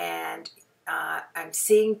 and I'm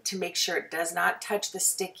seeing to make sure it does not touch the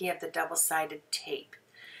sticky of the double-sided tape.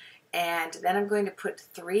 And then I'm going to put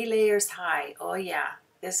 3 layers high. Oh yeah,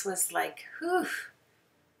 this was like, whew,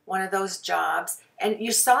 one of those jobs. And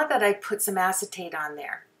you saw that I put some acetate on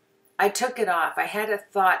there. I took it off. I had a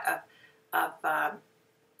thought of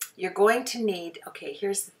you're going to need, okay,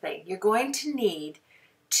 here's the thing. You're going to need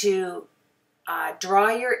to draw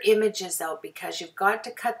your images out because you've got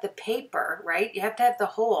to cut the paper, right? You have to have the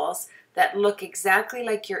holes that look exactly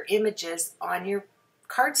like your images on your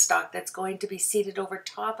cardstock that's going to be seated over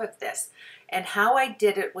top of this. And how I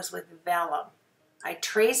did it was with vellum. I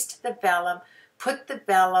traced the vellum, put the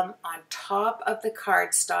vellum on top of the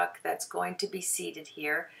cardstock that's going to be seated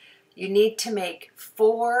here. You need to make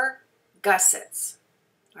 4 gussets.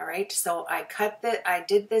 All right, so I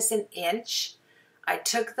did this 1 inch. I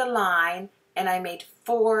took the line and I made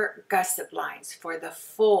 4 gusset lines for the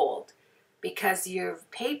fold, because your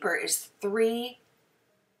paper is three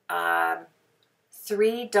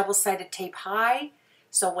double-sided tape high.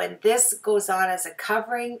 So when this goes on as a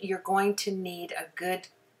covering, you're going to need a good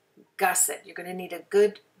gusset. You're going to need a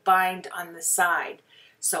good bind on the side.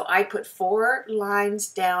 So I put 4 lines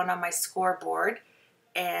down on my scoreboard,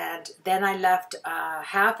 and then I left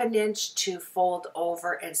 1/2 inch to fold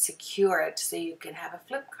over and secure it so you can have a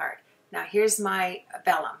flip card. Now here's my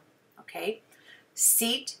vellum, okay?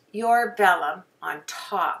 Seat your vellum on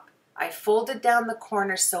top. I folded down the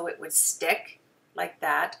corner so it would stick like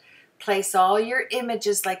that. Place all your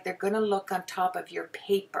images like they're going to look on top of your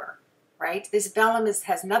paper, right? This vellum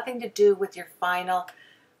has nothing to do with your final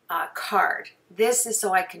card. This is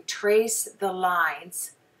so I can trace the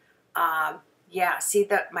lines. Yeah, see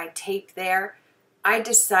that my tape there? I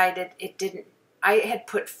decided it didn't, I had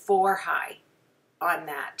put 4 high on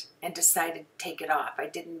that and decided to take it off. I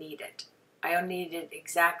didn't need it. I only needed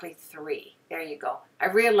exactly 3. There you go. I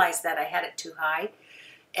realized that I had it too high,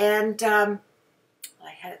 and well,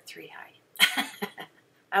 I had it 3 high.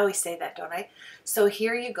 I always say that, don't I? So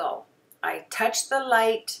here you go. I touched the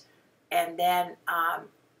light, and then I'm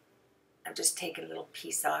just taking a little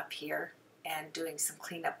piece off here and doing some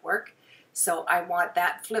cleanup work. So I want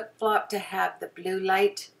that flip-flop to have the blue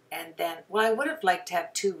light, and then, well, I would have liked to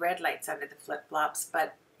have 2 red lights under the flip-flops,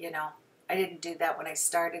 but, you know, I didn't do that when I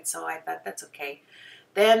started, so I thought that's okay.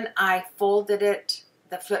 Then I folded it,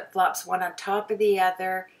 the flip-flops, one on top of the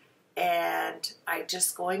other, and I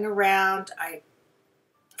just going around, I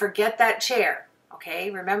forget that chair, okay?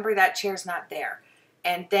 Remember, that chair's not there.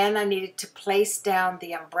 And then I needed to place down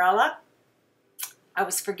the umbrella. I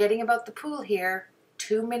was forgetting about the pool here.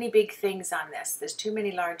 Too many big things on this. There's too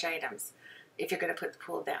many large items if you're going to put the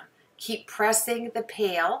pool down. Keep pressing the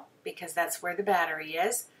pail because that's where the battery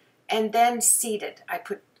is. And then seat it.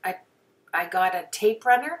 I got a tape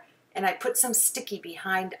runner and I put some sticky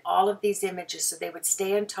behind all of these images so they would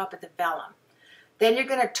stay on top of the vellum. Then you're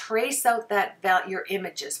going to trace out your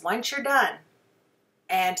images once you're done.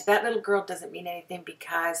 And that little girl doesn't mean anything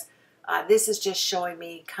because this is just showing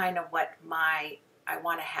me kind of what I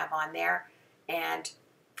want to have on there. And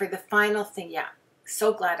for the final thing, yeah,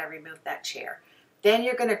 so glad I removed that chair. Then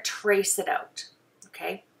you're going to trace it out,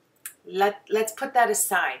 okay? Let's put that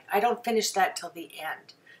aside. I don't finish that till the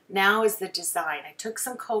end. Now is the design. I took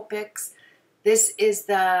some Copics. This is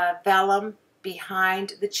the vellum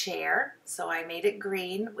behind the chair, so I made it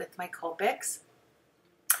green with my Copics.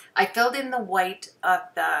 I filled in the white of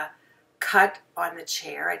the cut on the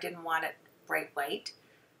chair. I didn't want it bright white.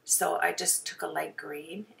 So I just took a light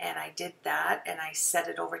green and I did that and I set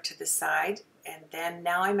it over to the side, and then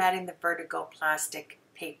now I'm adding the Vertigo plastic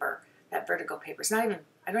paper. That Vertigo paper is not even,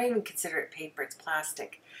 I don't even consider it paper, it's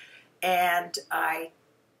plastic. And I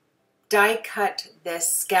die cut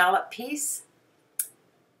this scallop piece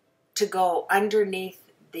to go underneath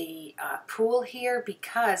the pool here,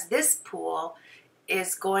 because this pool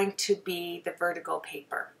is going to be the Vertigo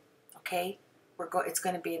paper, okay? It's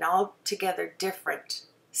going to be an altogether different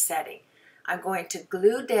setting. I'm going to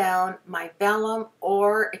glue down my vellum,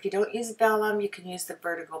 or if you don't use vellum, you can use the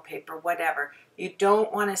Vertigo paper, whatever. You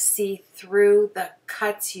don't want to see through the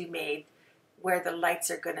cuts you made where the lights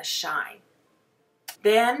are going to shine.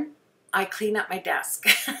 Then I clean up my desk.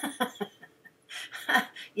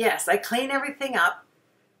 Yes, I clean everything up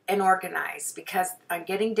and organize because I'm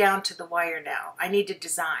getting down to the wire now. I need to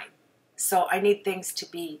design, so I need things to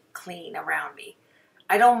be clean around me.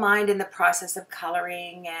 I don't mind in the process of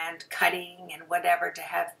coloring and cutting and whatever to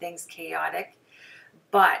have things chaotic,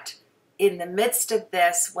 but in the midst of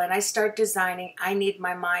this, when I start designing, I need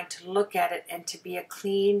my mind to look at it and to be a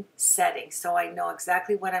clean setting so I know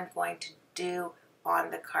exactly what I'm going to do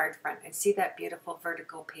on the card front. And see that beautiful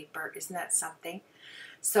Vertigo paper? Isn't that something?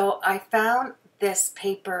 So I found this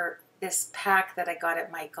paper, this pack that I got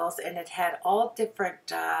at Michael's, and it had all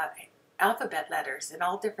different alphabet letters and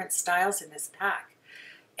all different styles in this pack.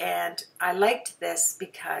 And I liked this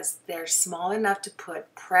because they're small enough to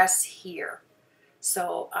put press here.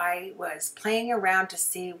 So I was playing around to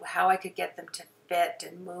see how I could get them to fit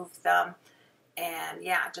and move them. And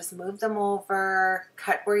yeah, just move them over,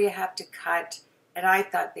 cut where you have to cut. And I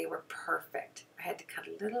thought they were perfect. I had to cut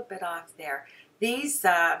a little bit off there. These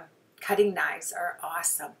cutting knives are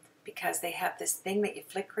awesome because they have this thing that you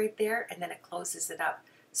flick right there and then it closes it up.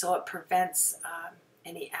 So it prevents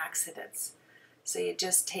any accidents. So you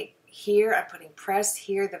just take here, I'm putting press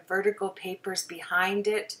here, the Vertigo paper's behind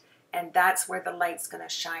it, and that's where the light's going to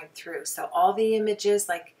shine through. So all the images,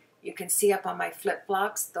 like you can see up on my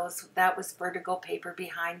flip-flops, that was Vertigo paper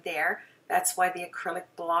behind there. That's why the acrylic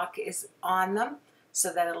block is on them.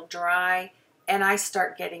 so that it'll dry, and I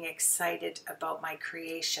start getting excited about my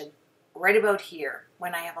creation right about here.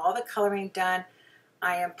 When I have all the coloring done,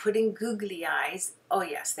 I am putting googly eyes. Oh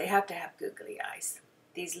yes, they have to have googly eyes.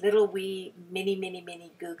 These little wee mini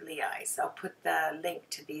googly eyes. I'll put the link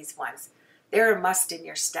to these ones. They're a must in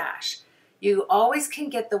your stash. You always can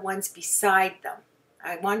get the ones beside them.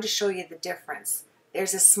 I wanted to show you the difference.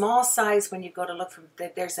 There's a small size when you go to look for,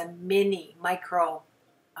 there's a micro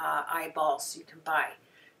eyeballs you can buy.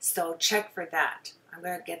 So check for that. I'm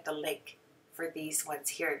going to get the link for these ones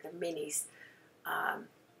here, the minis.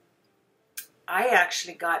 I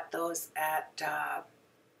actually got those at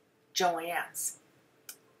Joann's.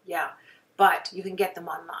 Yeah, but you can get them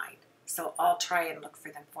online. So I'll try and look for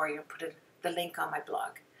them for you and put the link on my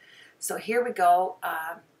blog. So here we go.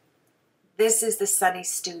 This is the Sunny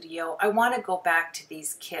Studio. I want to go back to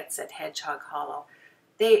these kits at Hedgehog Hollow.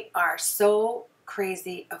 They are so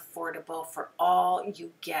crazy affordable for all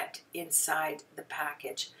you get inside the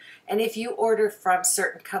package. And if you order from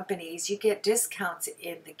certain companies, you get discounts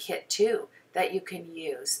in the kit too that you can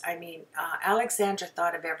use. I mean, Alexandra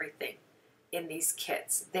thought of everything in these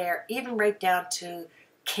kits. They're even right down to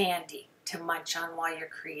candy to munch on while you're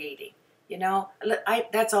creating. You know,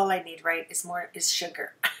 that's all I need, right? Is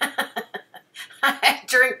sugar. I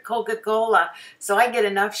drink Coca-Cola, so I get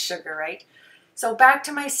enough sugar, right? So back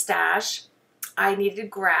to my stash. I needed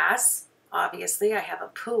grass. Obviously, I have a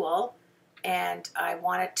pool, and I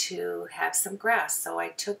wanted to have some grass. So I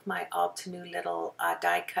took my Altenew little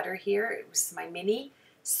die cutter here. It was my mini.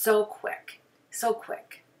 So quick. So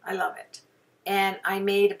quick. I love it. And I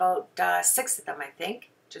made about 6 of them, I think.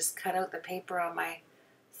 Just cut out the paper on my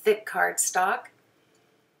thick cardstock.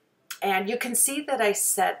 And you can see that I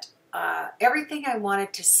set everything I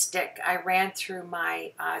wanted to stick. I ran through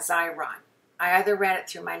my Xyron. I either ran it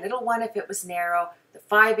through my little one if it was narrow, the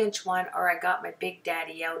 5-inch one, or I got my Big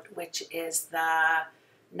Daddy out, which is the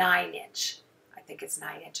 9-inch. I think it's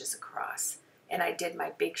 9 inches across. And I did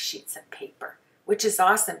my big sheets of paper, which is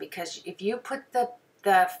awesome because if you put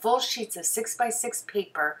the full sheets of 6x6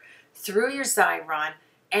 paper through your Xyron,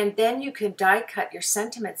 and then you can die cut your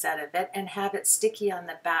sentiments out of it and have it sticky on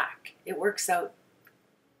the back. It works out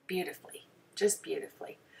beautifully, just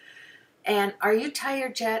beautifully. And are you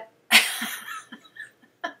tired yet?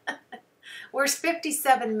 We're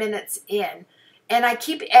 57 minutes in, and I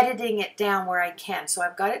keep editing it down where I can. So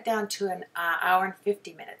I've got it down to an hour and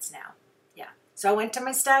 50 minutes now. Yeah. So I went to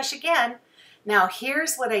my stash again. Now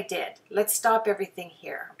here's what I did. Let's stop everything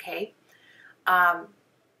here, okay?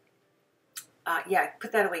 Yeah,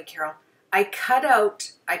 put that away, Carol. I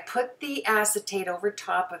put the acetate over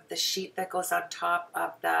top of the sheet that goes on top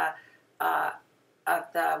of the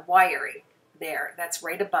wiring there. That's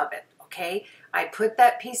right above it, okay? I put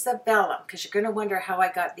that piece of vellum, because you're going to wonder how I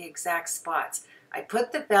got the exact spots. I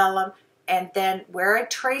put the vellum, and then where I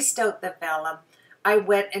traced out the vellum, I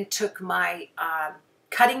went and took my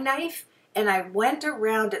cutting knife, and I went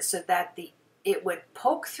around it so that it would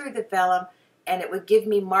poke through the vellum, and it would give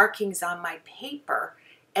me markings on my paper,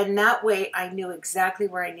 and that way I knew exactly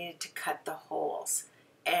where I needed to cut the holes.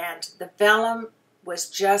 And the vellum was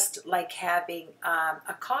just like having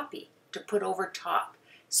a copy to put over top,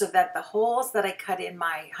 so that the holes that I cut in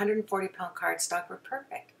my 140-pound cardstock were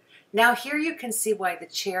perfect. Now here you can see why the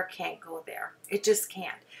chair can't go there. It just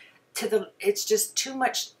can't. It's just too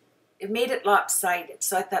much. It made it lopsided.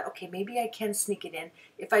 So I thought, okay, maybe I can sneak it in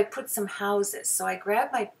if I put some houses. So I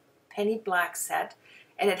grabbed my penny black set,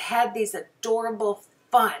 and it had these adorable,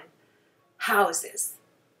 fun houses.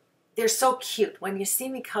 They're so cute. When you see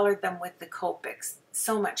me color them with the Copics,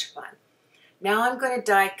 so much fun. Now I'm going to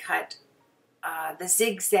die cut the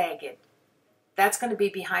zigzagged. That's going to be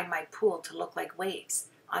behind my pool to look like waves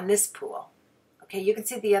on this pool. Okay, you can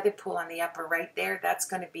see the other pool on the upper right there. That's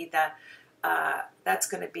going to be the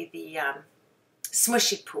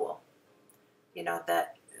smushy pool. You know,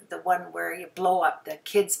 the one where you blow up, the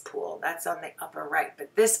kids pool. That's on the upper right.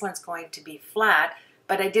 But this one's going to be flat,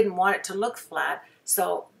 but I didn't want it to look flat.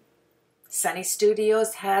 So Sunny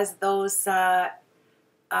Studios has those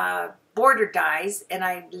border dies, and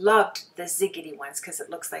I loved the ziggity ones because it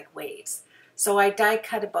looks like waves. So I die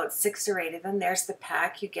cut about 6 or 8 of them. There's the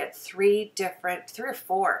pack. You get 3 or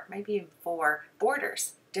 4, maybe even 4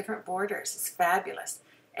 borders, different borders. It's fabulous.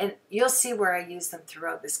 And you'll see where I use them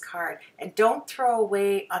throughout this card. And don't throw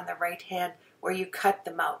away on the right hand where you cut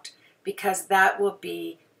them out, because that will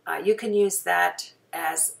be, you can use that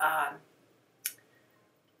as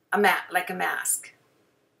like a mask.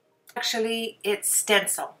 Actually, it's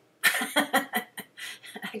stencil.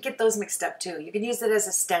 I get those mixed up too. You can use it as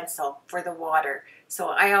a stencil for the water. So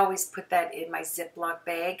I always put that in my Ziploc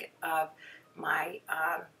bag of my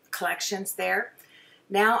collections there.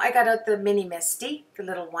 Now I got out the Mini Misty, the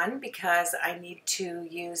little one, because I need to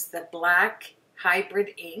use the black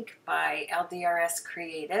hybrid ink by LDRS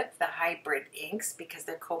Creative, the hybrid inks, because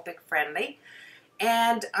they're Copic friendly.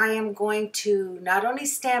 And I am going to not only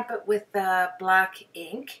stamp it with the black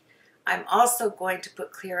ink, I'm also going to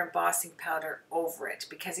put clear embossing powder over it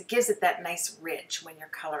because it gives it that nice ridge when you're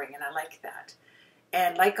coloring, and I like that.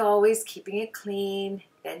 And like always, keeping it clean,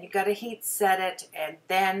 then you got to heat set it, and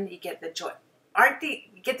then you get the joy.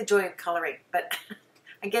 You get the joy of coloring, but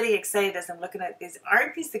I'm getting excited as I'm looking at these.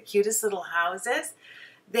 Aren't these the cutest little houses?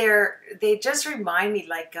 They just remind me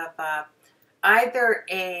like of either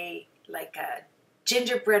a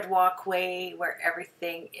gingerbread walkway where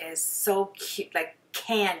everything is so cute, like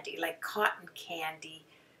candy, like cotton candy,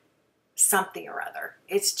 something or other.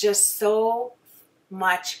 It's just so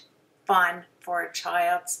much fun for a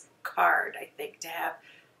child's card, I think, to have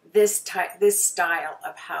this style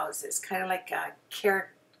of houses, kind of like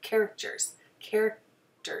caricatures. Phew,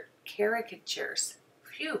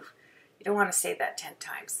 you don't want to say that 10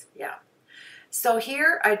 times. Yeah. So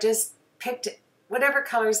here I just picked whatever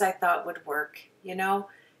colors I thought would work. You know,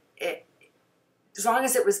 as long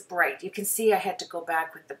as it was bright. You can see I had to go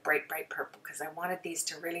back with the bright purple because I wanted these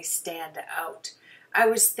to really stand out. I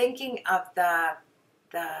was thinking of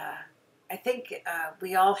I think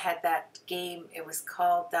we all had that game. It was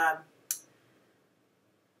called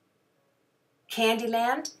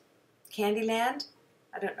Candyland.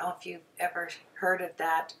 I don't know if you've ever heard of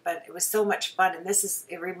that, but it was so much fun. And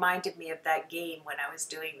it reminded me of that game when I was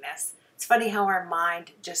doing this. It's funny how our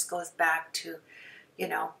mind just goes back to, you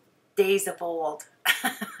know, days of old.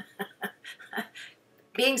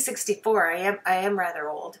 Being 64, I am rather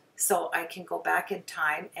old, so I can go back in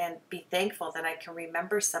time and be thankful that I can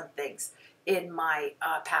remember some things in my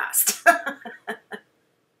past.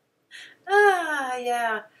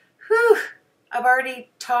 Yeah. Whew. I've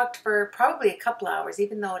already talked for probably a couple hours,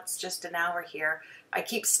 even though it's just an hour here. I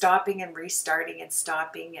keep stopping and restarting and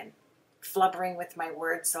stopping and flubbering with my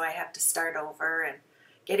words, so I have to start over and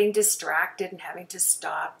getting distracted and having to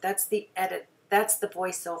stop. That's the edit. That's the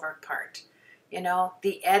voiceover part. You know,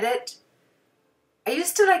 the edit. I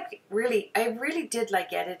used to I really did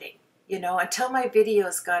like editing, you know, until my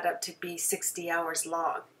videos got up to be 60 hours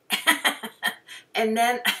long. And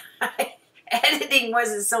then editing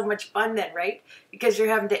wasn't so much fun then, right? Because you're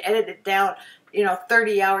having to edit it down, you know,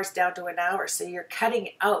 30 hours down to an hour. So you're cutting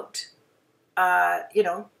out, you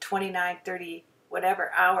know, 29, 30,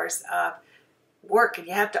 whatever hours of work. And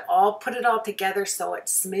you have to put it all together so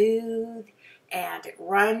it's smooth and it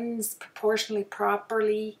runs proportionally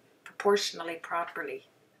properly.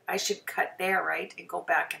 I should cut there, right, and go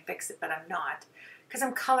back and fix it, but I'm not. Because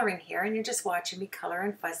I'm coloring here, and you're just watching me color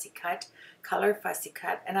and fussy cut,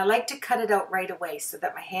 and I like to cut it out right away so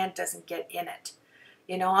that my hand doesn't get in it.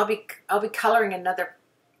 You know, I'll be coloring another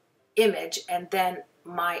image, and then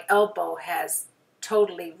my elbow has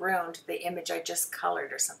totally ruined the image I just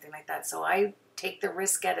colored or something like that. So I take the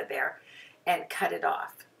risk out of there and cut it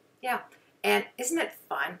off. Yeah, and isn't it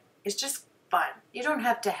fun? It's just fun. You don't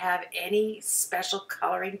have to have any special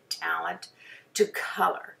coloring talent to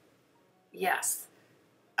color. Yes.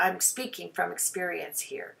 I'm speaking from experience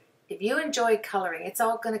here. If you enjoy coloring, it's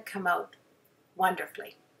all going to come out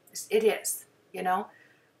wonderfully. It is, you know.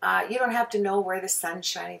 You don't have to know where the sun's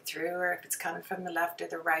shining through or if it's coming from the left or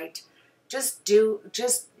the right. Just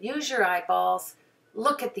use your eyeballs,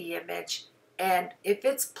 look at the image, and if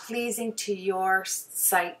it's pleasing to your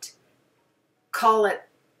sight, call it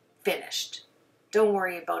finished. Don't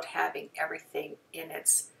worry about having everything in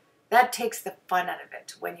its... That takes the fun out of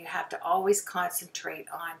it when you have to always concentrate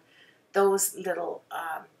on those little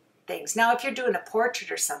things. Now, if you're doing a portrait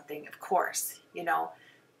or something, of course, you know,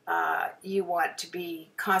 you want to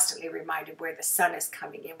be constantly reminded where the sun is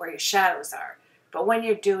coming in, where your shadows are. But when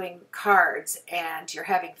you're doing cards and you're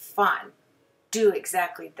having fun, do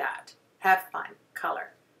exactly that. Have fun,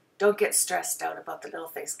 color. Don't get stressed out about the little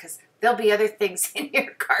things because there'll be other things in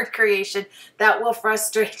your card creation that will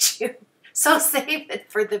frustrate you. So save it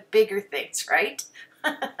for the bigger things, right?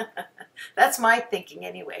 That's my thinking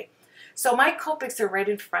anyway. So my Copics are right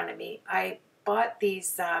in front of me. I bought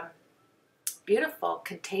these beautiful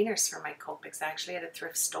containers for my Copics actually at a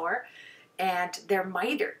thrift store. And they're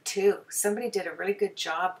mitered too. Somebody did a really good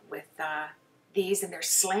job with these, and they're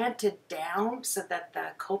slanted down so that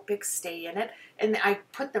the Copics stay in it. And I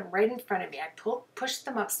put them right in front of me. I pushed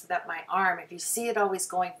them up so that my arm, if you see it always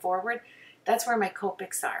going forward, that's where my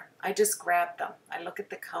Copics are. I just grab them. I look at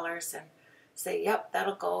the colors and say, yep,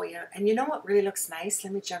 that'll go. Yeah. And you know what really looks nice?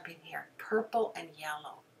 Let me jump in here. Purple and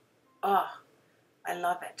yellow. Oh, I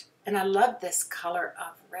love it. And I love this color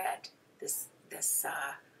of red, this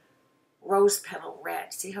rose petal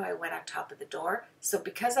red. See how I went on top of the door? So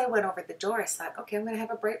because I went over the door, I thought, okay, I'm going to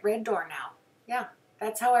have a bright red door now. Yeah,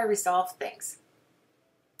 that's how I resolve things.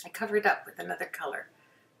 I cover it up with another color.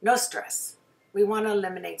 No stress. We want to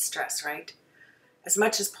eliminate stress, right? As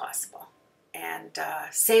much as possible. And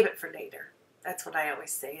save it for later. That's what I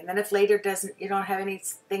always say. And then if later you don't have any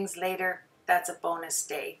things later, that's a bonus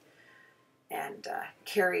day. And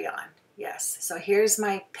carry on. Yes. So here's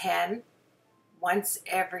my pen. Once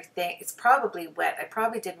everything, it's probably wet. I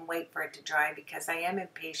probably didn't wait for it to dry because I am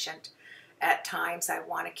impatient at times. I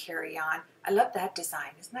want to carry on. I love that design.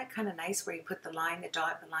 Isn't that kind of nice where you put the line, the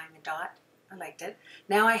dot, the line, the dot? I liked it.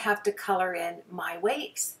 Now I have to color in my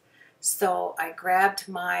waves. So I grabbed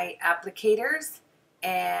my applicators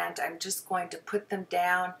and I'm just going to put them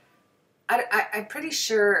down. I'm pretty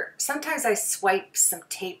sure sometimes I swipe some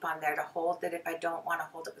tape on there to hold it if I don't want to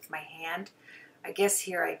hold it with my hand. I guess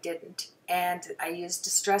here I didn't. And I used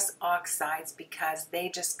Distress Oxides because they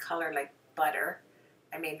just color like butter.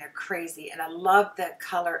 I mean, they're crazy. And I love the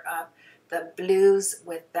color of the blues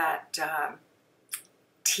with that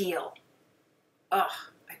teal. Oh,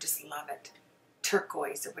 I just love it.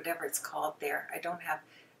 Turquoise or whatever it's called there.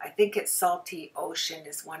 I think it's Salty Ocean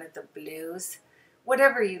is one of the blues.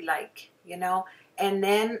 Whatever you like, you know. And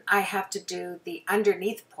then I have to do the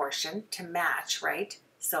underneath portion to match, right?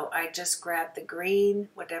 So I just grab the green,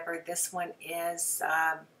 whatever this one is.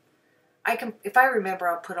 If I remember,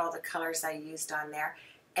 I'll put all the colors I used on there.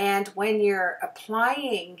 And when you're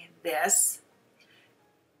applying this,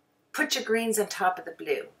 put your greens on top of the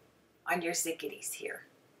blue on your ziggities here.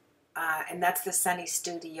 And that's the Sunny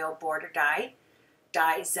Studio border die,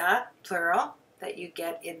 Dyza, plural, that you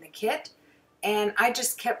get in the kit. And I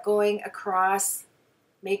just kept going across,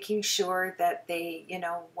 making sure that they, you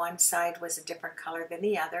know, one side was a different color than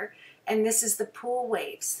the other. And this is the pool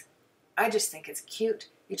waves. I just think it's cute.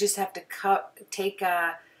 You just have to take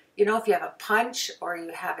a, you know, if you have a punch or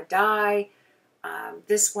you have a die.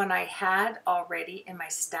 This one I had already in my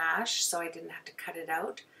stash, so I didn't have to cut it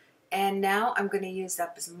out. And now I'm going to use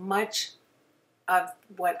up as much of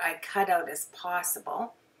what I cut out as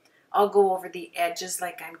possible. I'll go over the edges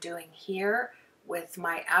like I'm doing here with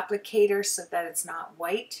my applicator so that it's not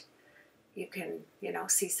white. You can, you know,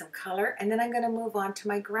 see some color. And then I'm going to move on to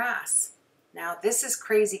my grass. Now this is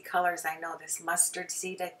crazy colors, I know, this mustard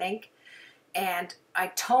seed, I think. And I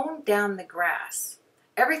toned down the grass.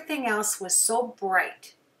 Everything else was so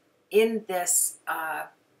bright in this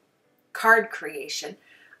card creation.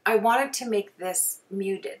 I wanted to make this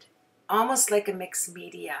muted, almost like a mixed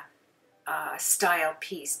media style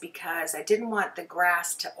piece, because I didn't want the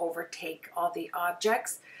grass to overtake all the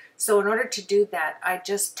objects. So in order to do that, I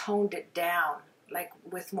just toned it down, like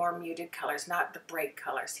with more muted colors, not the bright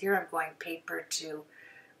colors. Here I'm going paper to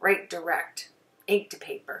right direct, ink to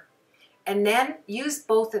paper. And then use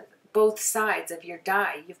both sides of your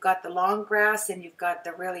die. You've got the long grass and you've got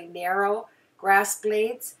the really narrow grass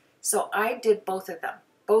blades. So I did both of them,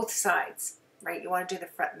 both sides, right? You want to do the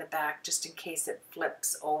front and the back just in case it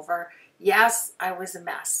flips over. Yes, I was a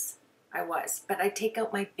mess. I was. But I take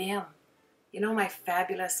out my Vim. You know, my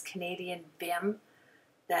fabulous Canadian Vim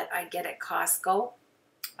that I get at Costco.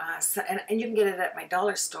 And you can get it at my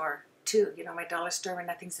dollar store too. You know, my dollar store where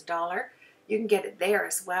nothing's a dollar. You can get it there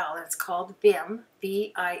as well. It's called Vim,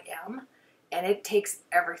 V-I-M, and it takes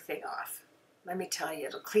everything off. Let me tell you,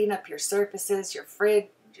 it'll clean up your surfaces, your fridge,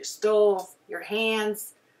 your stove, your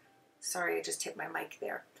hands. Sorry, I just hit my mic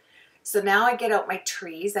there. So now I get out my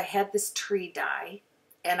trees. I had this tree die,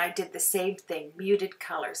 and I did the same thing, muted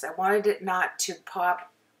colors. I wanted it not to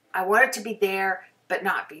pop. I wanted it to be there, but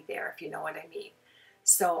not be there, if you know what I mean.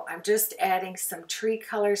 So I'm just adding some tree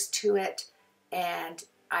colors to it, and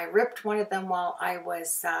I ripped one of them while I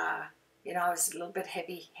was, you know, I was a little bit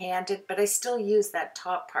heavy-handed, but I still used that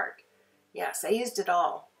top part. Yes, I used it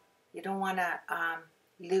all. You don't want to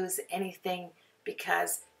lose anything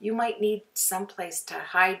because you might need some place to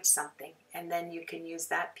hide something, and then you can use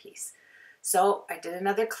that piece. So I did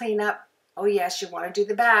another cleanup. Oh yes, you want to do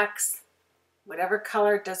the backs. Whatever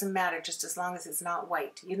color, it doesn't matter, just as long as it's not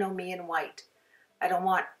white. You know me and white. I don't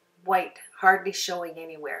want white hardly showing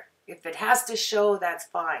anywhere. If it has to show, that's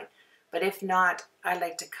fine. But if not, I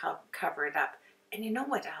like to cover it up. And you know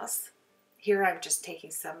what else? Here I'm just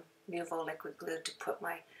taking some Nuvo liquid glue to put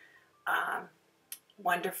my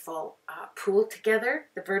wonderful pool together,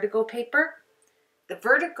 the Vertigo paper. The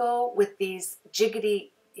Vertigo with these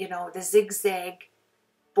jiggity, you know, the zigzag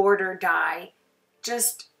border die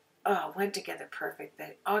just went together perfect.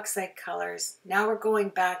 The oxide colors. Now we're going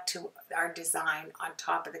back to our design on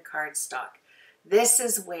top of the cardstock. This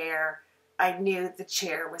is where I knew the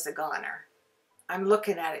chair was a goner. I'm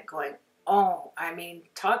looking at it going, oh, I mean,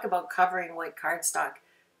 talk about covering white cardstock.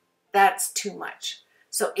 That's too much.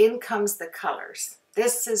 So in comes the colors.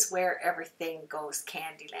 This is where everything goes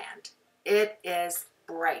Candyland. It is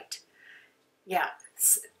bright. Yeah,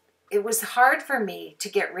 it was hard for me to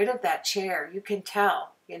get rid of that chair. You can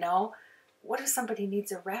tell, you know. What if somebody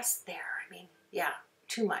needs a rest there? I mean, yeah,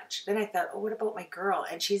 too much. Then I thought, oh, what about my girl?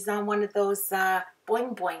 And she's on one of those boing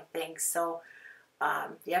boing things. So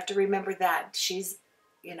you have to remember that. She's,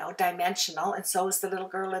 you know, dimensional. And so is the little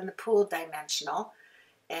girl in the pool dimensional.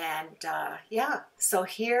 And yeah, so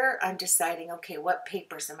here I'm deciding, okay, what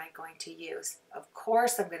papers am I going to use? Of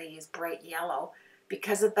course I'm going to use bright yellow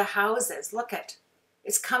because of the houses. Look at,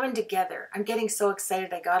 it's coming together. I'm getting so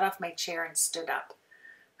excited. I got off my chair and stood up.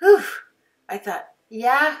 Whew. I thought,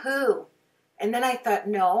 yahoo. And then I thought,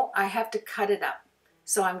 no, I have to cut it up.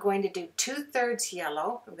 So I'm going to do 2/3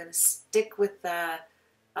 yellow. I'm going to stick with the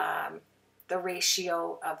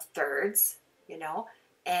ratio of thirds, you know,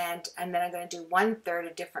 and then I'm going to do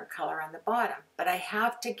 1/3 a different color on the bottom. But I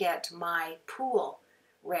have to get my pool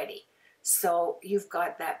ready. So you've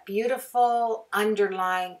got that beautiful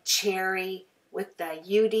underlying cherry with the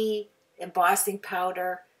UD embossing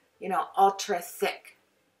powder, you know, ultra thick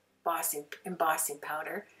embossing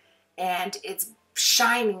powder, and it's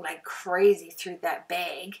shining like crazy through that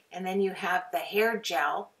bag. And then you have the hair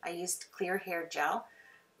gel. I used clear hair gel.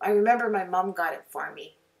 I remember my mom got it for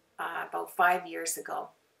me about 5 years ago,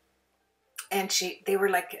 and they were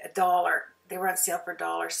like $1. They were on sale for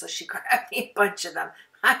 $1, so she grabbed me a bunch of them.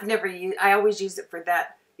 I always use it for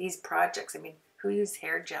these projects. I mean, who uses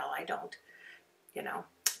hair gel? I don't, you know.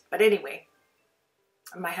 But anyway,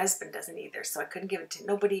 my husband doesn't either, so I couldn't give it to,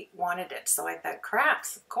 nobody wanted it. So I thought,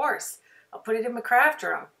 crafts, of course. I'll put it in my craft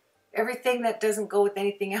room. Everything that doesn't go with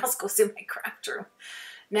anything else goes in my craft room.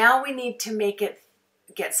 Now we need to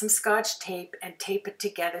get some Scotch tape and tape it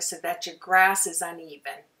together so that your grass is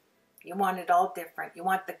uneven. You want it all different. You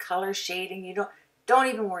want the color shading. You don't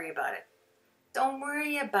even worry about it. Don't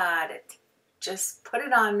worry about it. Just put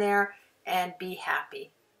it on there and be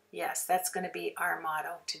happy. Yes, that's going to be our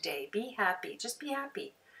motto today. Be happy. Just be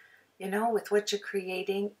happy, you know, with what you're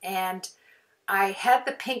creating. And I had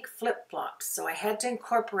the pink flip-flops, so I had to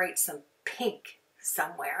incorporate some pink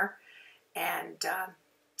somewhere. And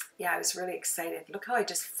yeah, I was really excited. Look how I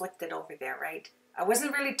just flicked it over there, right? I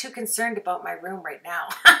wasn't really too concerned about my room right now.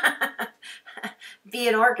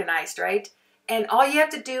 Being organized, right? And all you have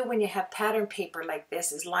to do when you have pattern paper like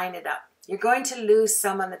this is line it up. You're going to lose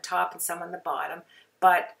some on the top and some on the bottom,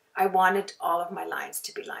 but I wanted all of my lines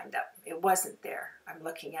to be lined up. It wasn't there. I'm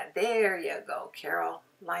looking at, there you go, Carol,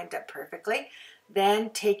 lined up perfectly. Then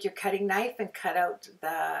take your cutting knife and cut out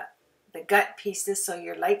the gut pieces so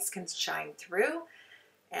your lights can shine through.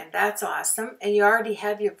 And that's awesome. And you already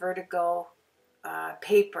have your vertigo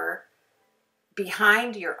paper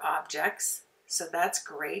behind your objects. So that's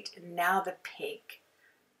great. And now the pink.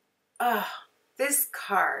 Oh, this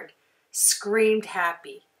card screamed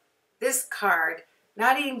happy. This card,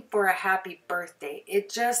 not even for a happy birthday. It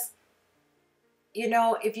just, you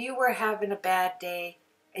know, if you were having a bad day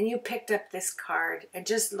and you picked up this card and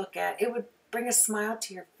just look at it, it would bring a smile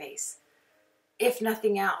to your face. If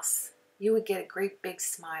nothing else, you would get a great big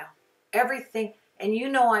smile. Everything, and you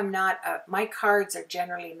know I'm not, my cards are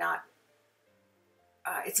generally not,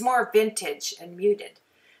 it's more vintage and muted.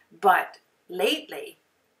 But lately,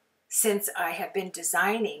 since I have been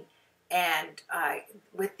designing and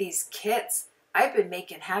with these kits, I've been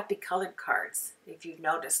making happy colored cards, if you've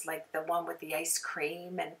noticed, like the one with the ice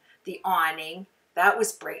cream and the awning. That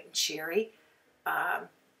was bright and cheery. I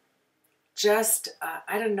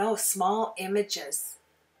don't know, small images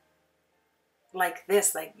like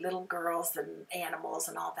this, like little girls and animals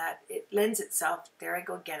and all that. It lends itself, there I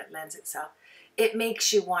go again, it lends itself. It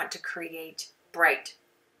makes you want to create bright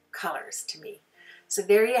colors to me. So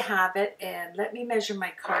there you have it, and let me measure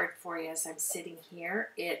my card for you as I'm sitting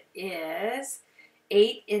here. It is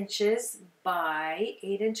 8 inches by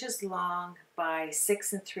 8 inches long by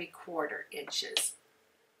 6 3/4 inches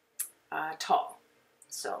tall.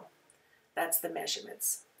 So that's the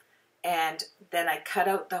measurements. And then I cut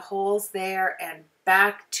out the holes there and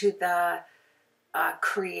back to the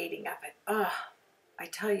creating of it. Oh, I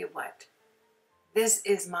tell you what, this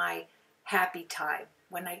is my happy time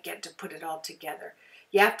when I get to put it all together.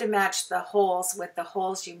 You have to match the holes with the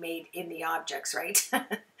holes you made in the objects, right?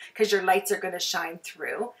 Because your lights are going to shine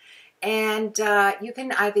through. And you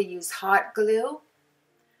can either use hot glue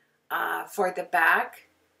for the back.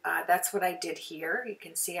 That's what I did here. You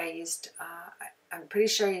can see I used, I'm pretty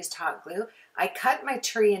sure I used hot glue. I cut my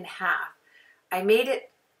tree in half. I made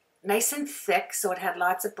it nice and thick so it had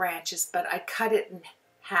lots of branches, but I cut it in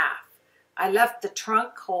half. I left the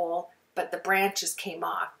trunk whole, but the branches came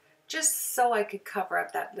off, just so I could cover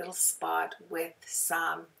up that little spot with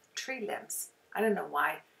some tree limbs. I don't know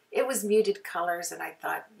why. It was muted colors, and I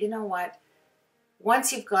thought, you know what?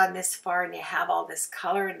 Once you've gone this far and you have all this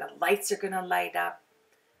color and the lights are going to light up,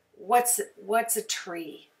 what's a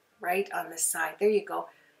tree, right, on the side? There you go.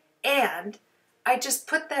 And I just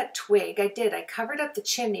put that twig, I covered up the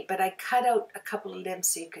chimney, but I cut out a couple of limbs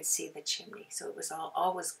so you could see the chimney. So it was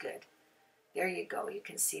all was good. There you go, you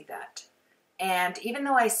can see that. And even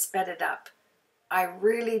though I sped it up, I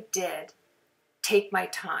really did take my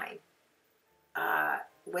time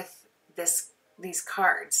with these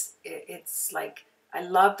cards. It's like, I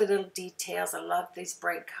love the little details. I love these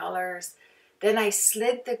bright colors. Then I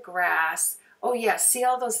slid the grass. Oh yeah, see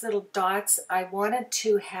all those little dots? I wanted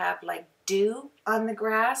to have like dew on the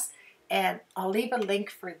grass, and I'll leave a link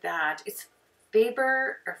for that. It's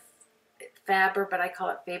Faber, but I call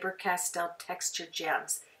it Faber-Castell Texture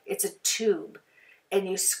Gems. It's a tube, and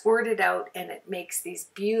you squirt it out, and it makes these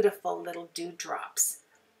beautiful little dewdrops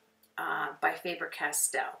by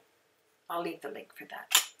Faber-Castell. I'll leave the link for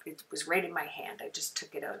that. It was right in my hand. I just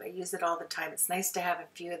took it out. I use it all the time. It's nice to have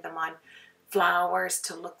a few of them on flowers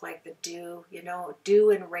to look like the dew, you know, dew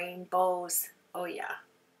and rainbows. Oh yeah,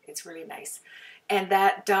 it's really nice. And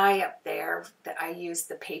that dye up there, that I use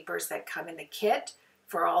the papers that come in the kit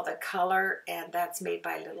for all the color, and that's made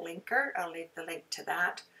by Little Inker. I'll leave the link to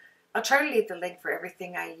that. I'll try to leave the link for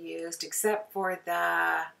everything I used except for the,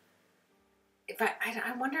 I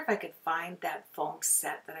wonder if I could find that foam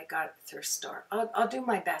set that I got at the thrift store. I'll do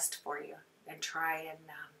my best for you and try and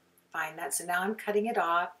find that. So now I'm cutting it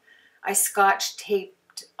off. I scotch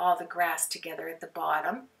taped all the grass together at the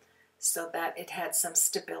bottom so that it had some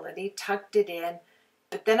stability, tucked it in,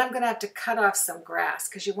 but then I'm going to have to cut off some grass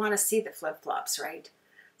because you want to see the flip-flops, right?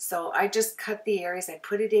 So I just cut the areas. I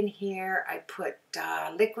put it in here. I put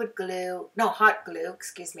hot glue,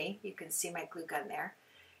 excuse me. You can see my glue gun there.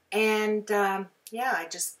 And yeah, I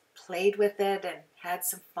just played with it and had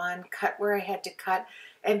some fun, cut where I had to cut,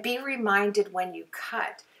 and be reminded when you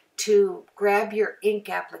cut to grab your ink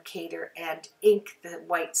applicator and ink the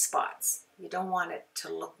white spots. You don't want it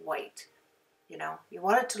to look white, you know. You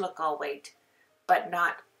want it to look all white, but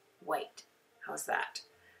not white. How's that?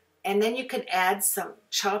 And then you can add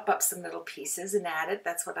chop up some little pieces and add it.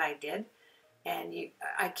 That's what I did. And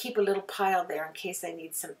I keep a little pile there in case I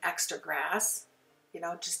need some extra grass. You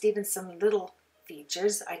know, just even some little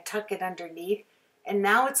features. I tuck it underneath, and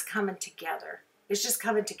now it's coming together. It's just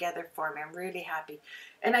coming together for me. I'm really happy.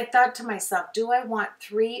 And I thought to myself, do I want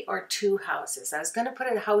 3 or 2 houses? I was going to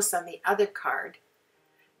put a house on the other card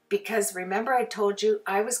because remember I told you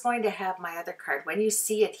I was going to have my other card. When you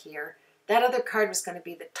see it here, that other card was going to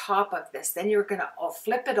be the top of this. Then you're going to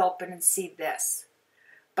flip it open and see this.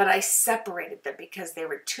 But I separated them because they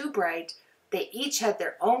were too bright. They each had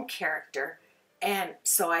their own character. And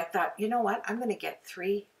so I thought, you know what? I'm going to get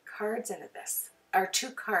 3 cards out of this. Or 2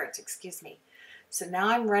 cards, excuse me. So now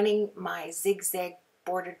I'm running my zigzag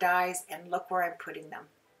border dies, and look where I'm putting them.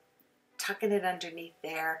 Tucking it underneath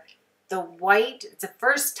there. The white, it's the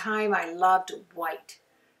first time I loved white.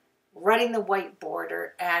 Running the white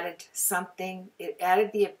border added something. It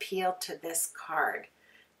added the appeal to this card.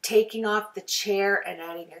 Taking off the chair and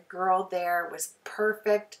adding a girl there was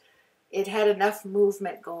perfect. It had enough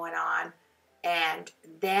movement going on. And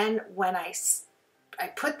then when I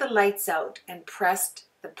put the lights out and pressed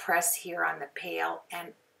the press here on the pail,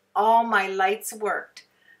 and all my lights worked.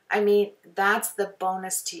 I mean, that's the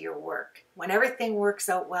bonus to your work. When everything works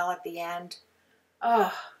out well at the end,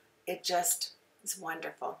 oh, it just is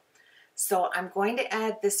wonderful. So I'm going to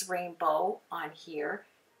add this rainbow on here,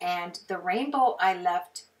 and the rainbow I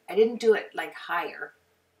didn't do it like higher.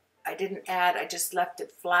 I didn't add, I just left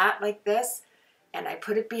it flat like this, and I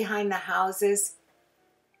put it behind the houses.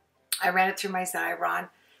 I ran it through my Xyron,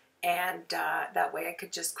 and that way I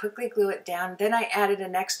could just quickly glue it down. Then I added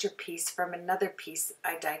an extra piece from another piece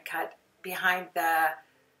I die cut behind the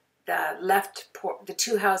the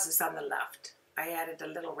 2 houses on the left. I added a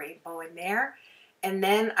little rainbow in there. And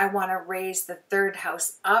then I want to raise the 3rd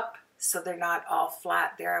house up so they're not all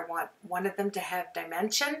flat there. I want one of them to have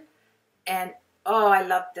dimension. And oh, I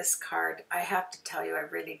love this card. I have to tell you, I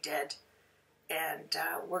really did. And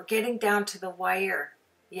we're getting down to the wire.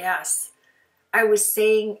 Yes. I was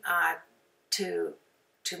saying to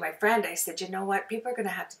my friend, I said, you know what? People are going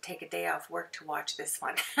to have to take a day off work to watch this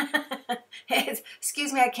one.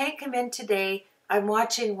 Excuse me, I can't come in today. I'm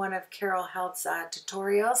watching one of Carol Held's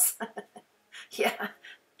tutorials. Yeah,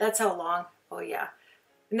 that's how long. Oh, yeah.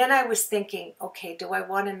 And then I was thinking, okay, do I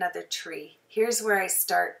want another tree? Here's where I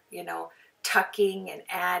start, you know, tucking and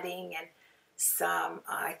adding and some,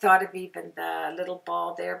 I thought of even the little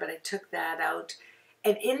ball there, but I took that out.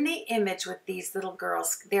 And in the image with these little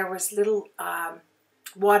girls, there was little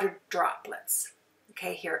water droplets.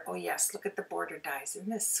 Okay, here, oh yes, look at the border dies. Isn't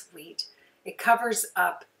this sweet? It covers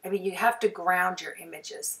up, I mean, you have to ground your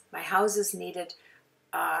images. My houses needed,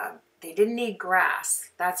 they didn't need grass,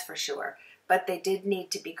 that's for sure, but they did need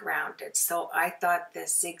to be grounded. So I thought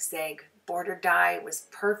this zigzag border die was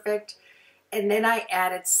perfect. And then I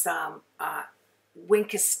added some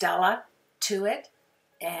Winkostella to it.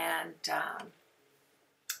 And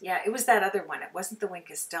yeah, it was that other one. It wasn't the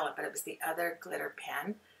Winkostella, but it was the other glitter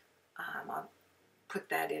pen. I'll put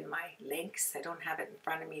that in my links. I don't have it in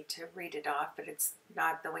front of me to read it off, but it's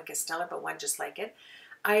not the Winkostella, but one just like it.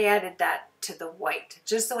 I added that to the white,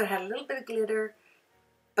 just so it had a little bit of glitter,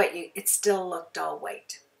 but it still looked all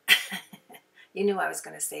white. You knew I was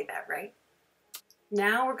going to say that, right?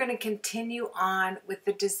 Now we're going to continue on with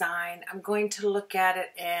the design. I'm going to look at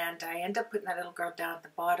it, and I end up putting that little girl down at the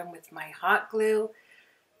bottom with my hot glue,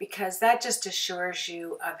 because that just assures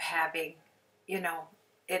you of having, you know,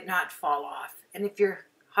 it not fall off. And if your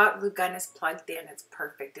hot glue gun is plugged in, it's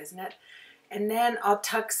perfect, isn't it? And then I'll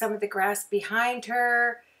tuck some of the grass behind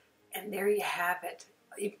her, and there you have it.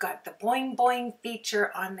 You've got the boing boing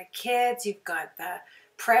feature on the kids. You've got the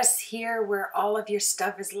press here where all of your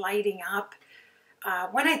stuff is lighting up.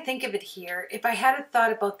 When I think of it here, if I hadn't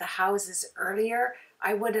thought about the houses earlier,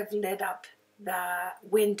 I would have lit up the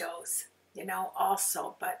windows, you know,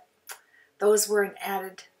 also. But those were an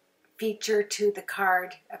added feature to the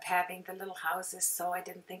card of having the little houses, so I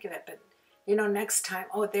didn't think of it. But, you know, next time,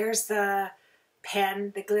 oh, there's the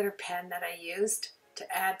pen, the glitter pen that I used to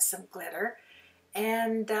add some glitter.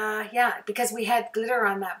 And yeah, because we had glitter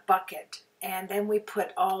on that bucket, and then we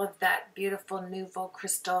put all of that beautiful Nouveau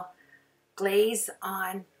Crystal glaze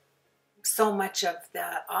on so much of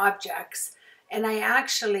the objects. And I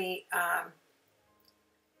actually, I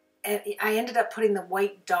ended up putting the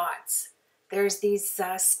white dots. There's these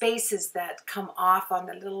spaces that come off on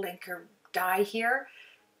the little linker die here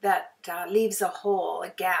that leaves a hole, a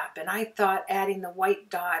gap. And I thought adding the white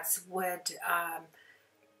dots would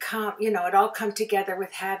come, you know, it all come together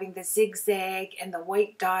with having the zigzag and the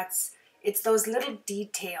white dots. It's those little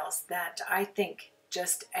details that I think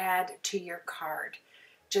just add to your card.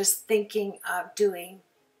 Just thinking of doing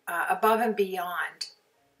above and beyond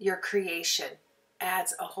your creation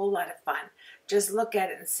adds a whole lot of fun. Just look at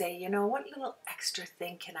it and say, you know, what little extra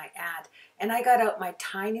thing can I add? And I got out my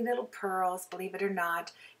tiny little pearls, believe it or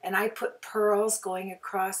not, and I put pearls going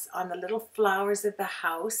across on the little flowers of the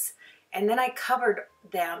house, and then I covered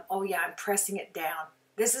them. Oh yeah, I'm pressing it down.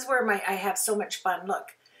 This is where I have so much fun.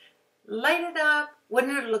 Look, light it up.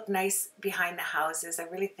 Wouldn't it look nice behind the houses? I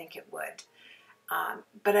really think it would.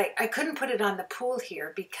 But I couldn't put it on the pool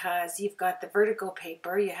here because you've got the vertigo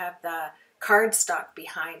paper, you have the cardstock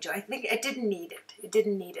behind you. I think it didn't need it. It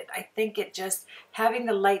didn't need it. I think it just, having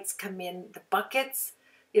the lights come in, the buckets,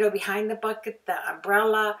 you know, behind the bucket, the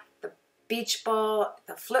umbrella, the beach ball,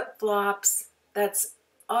 the flip-flops, that's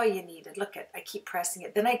all you needed. Look at, I keep pressing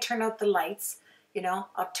it. Then I turn out the lights, you know,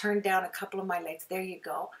 I'll turn down a couple of my lights. There you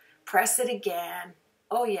go. Press it again.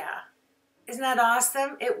 Oh yeah. Isn't that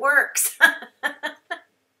awesome? It works.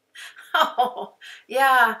 Oh,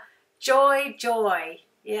 yeah. Joy, joy.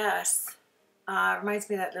 Yes. Reminds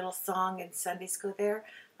me of that little song in Sunday school there.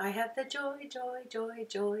 I have the joy, joy, joy,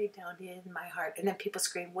 joy down in my heart. And then people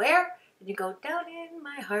scream, where? And you go, down in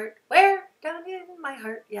my heart. Where? Down in my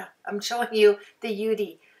heart. Yeah, I'm showing you the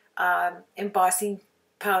Yudi embossing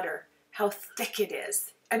powder, how thick it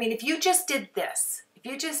is. I mean, if you just did this,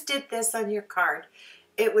 on your card,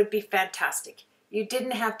 it would be fantastic. You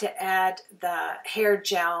didn't have to add the hair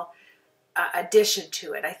gel addition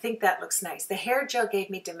to it. I think that looks nice. The hair gel gave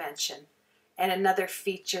me dimension and another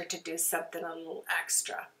feature to do something a little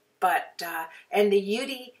extra. But, and the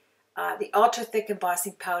Yudi, the ultra thick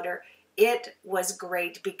embossing powder, it was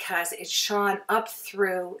great because it shone up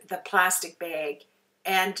through the plastic bag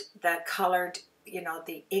and the colored, you know,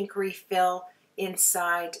 the ink refill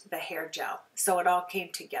inside the hair gel. So it all came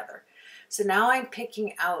together. So now I'm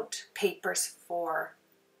picking out papers for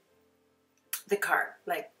the card,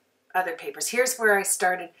 like other papers. Here's where I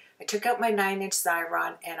started. I took out my 9-inch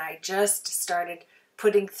Xyron and I just started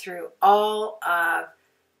putting through all of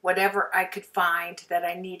whatever I could find that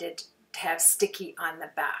I needed to have sticky on the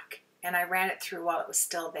back. And I ran it through while it was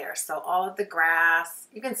still there. So all of the grass,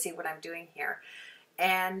 you can see what I'm doing here.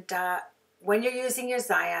 And when you're using your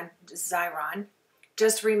Xyron,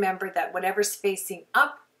 just remember that whatever's facing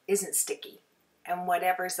up isn't sticky. and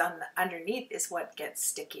whatever's on the underneath is what gets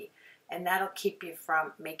sticky, and that'll keep you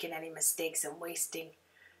from making any mistakes and wasting,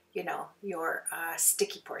 you know, your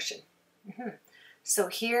sticky portion. So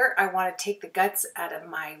here I want to take the guts out of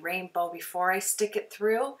my rainbow before I stick it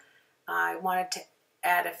through. I wanted to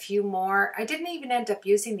add a few more. I didn't even end up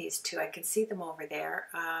using these two. I can see them over there,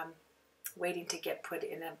 waiting to get put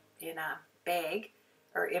in a bag,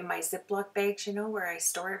 or in my Ziploc bags, you know, where I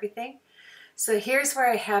store everything. So here's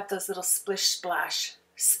where I have those little splish splash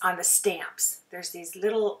on the stamps. There's these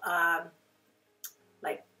little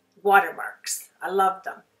like watermarks. I love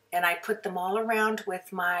them. And I put them all around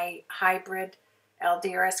with my hybrid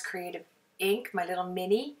LDRS Creative ink, my little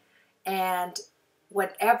mini. And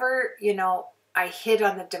whatever, you know, I hit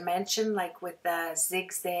on the dimension, like with the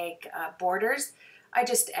zigzag borders, I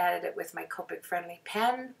just added it with my Copic friendly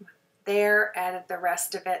pen there, added the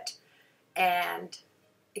rest of it, and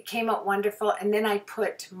it came out wonderful. And then I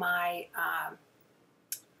put my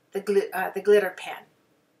the glitter pen.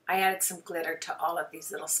 I added some glitter to all of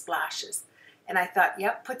these little splashes. And I thought,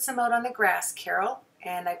 yep, put some out on the grass, Carol.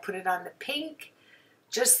 And I put it on the pink,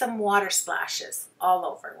 just some water splashes all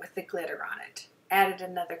over with the glitter on it. Added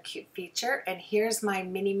another cute feature. And here's my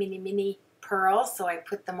mini pearls. So I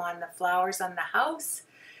put them on the flowers on the house.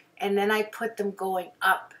 And then I put them going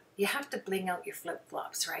up. You have to bling out your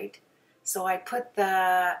flip-flops, right? So I put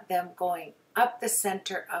them going up the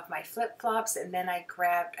center of my flip-flops. And then I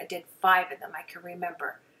did 5 of them. I can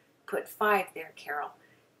remember. Put 5 there, Carol.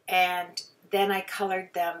 And then I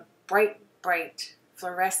colored them bright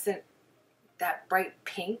fluorescent, that bright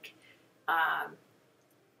pink,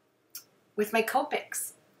 with my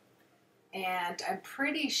Copics. And I'm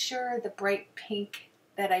pretty sure the bright pink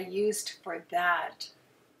that I used for that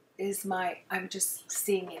is I'm just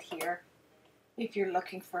seeing it here. If you're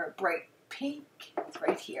looking for a bright pink, it's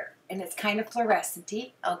right here. And it's kind of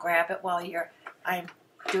fluorescent-y. I'll grab it while I'm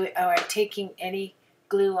taking any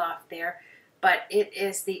glue off there. But it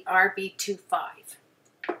is the RB25.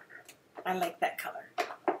 I like that color.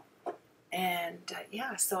 And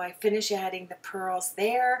yeah, so I finish adding the pearls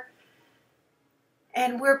there.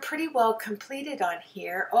 And we're pretty well completed on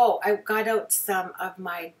here. Oh, I got out some of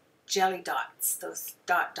my jelly dots, those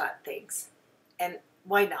dot things. And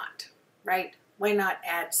why not, right? Why not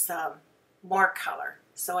add some more color?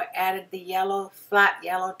 So I added the yellow, flat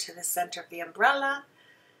yellow to the center of the umbrella.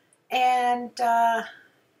 And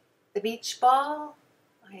the beach ball,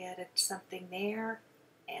 I added something there,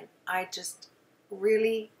 and I just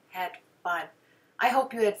really had fun. I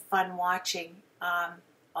hope you had fun watching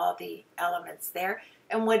all the elements there.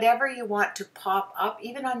 And whatever you want to pop up,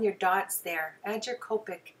 even on your dots there, add your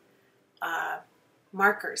Copic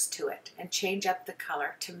markers to it and change up the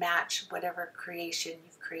color to match whatever creation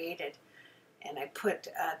you've created. And I put,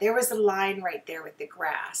 there was a line right there with the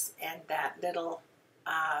grass and that little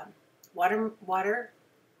water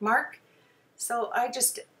mark. So I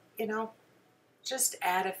just, you know, just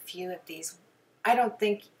add a few of these. I don't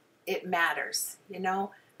think it matters, you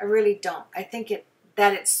know. I really don't. I think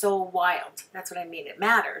that it's so wild. That's what I mean. It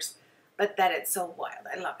matters, but that it's so wild.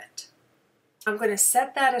 I love it. I'm going to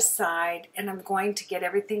set that aside, and I'm going to get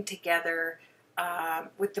everything together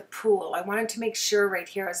with the pool. I wanted to make sure right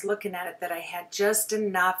here, I was looking at it, that I had just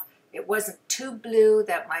enough. It wasn't too blue,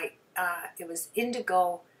 that it was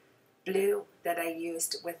indigo blue that I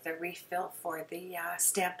used with the refill for the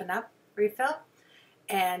Stampin' Up! Refill.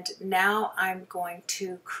 And now I'm going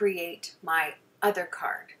to create my other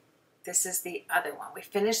card. This is the other one. We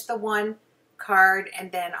finished the one card,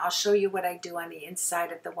 and then I'll show you what I do on the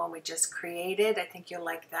inside of the one we just created. I think you'll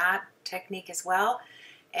like that technique as well.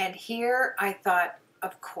 And here I thought,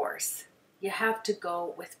 of course, you have to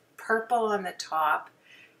go with purple on the top,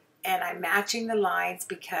 and I'm matching the lines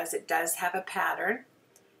because it does have a pattern.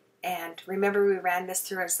 And remember, we ran this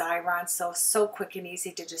through a Xyron, so quick and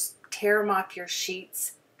easy to just tear them off your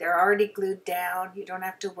sheets. They're already glued down. You don't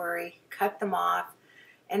have to worry. Cut them off.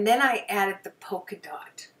 And then I added the polka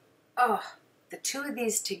dot. Oh, the two of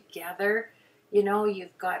these together, you know,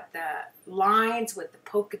 you've got the lines with the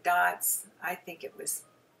polka dots. I think it was,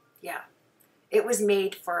 yeah, it was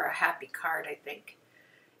made for a happy card, I think.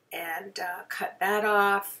 And cut that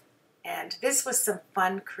off. And this was some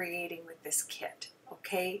fun creating with this kit.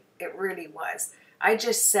 Okay, it really was. I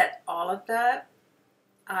just set all of the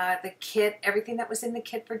kit, everything that was in the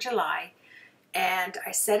kit for July, and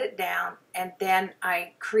I set it down, and then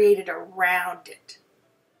I created around it.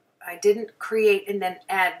 I didn't create and then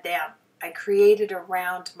add them. I created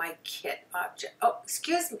around my kit object. Oh,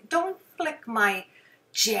 excuse me, don't flick my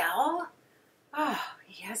gel. Oh,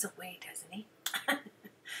 he has a way, doesn't he?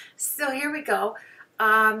 So here we go.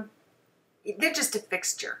 They're just a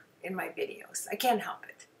fixture. in my videos. I can't help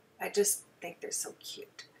it. I just think they're so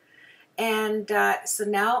cute. And so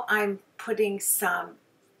now I'm putting some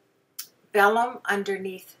vellum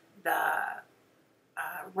underneath the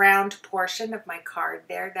round portion of my card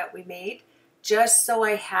there that we made, just so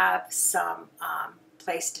I have some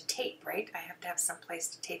place to tape, right? I have to have some place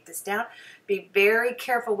to tape this down. Be very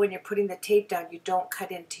careful when you're putting the tape down. You don't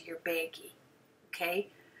cut into your baggie, okay?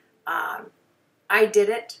 I did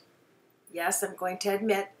it. Yes, I'm going to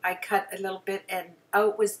admit I cut a little bit, and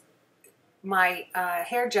out was my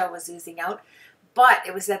hair gel was oozing out, but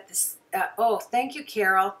it was at this. Oh, thank you,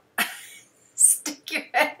 Carol. Stick your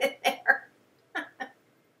head in there.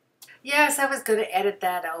 Yes, I was going to edit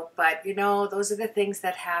that out, but you know, those are the things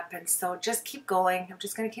that happen. So just keep going. I'm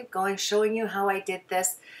just going to keep going, showing you how I did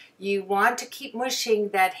this. You want to keep mushing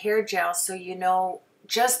that hair gel so you know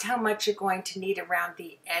just how much you're going to need around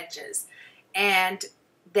the edges. And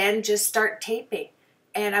then just start taping.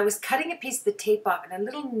 And I was cutting a piece of the tape off, and a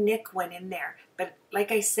little nick went in there. But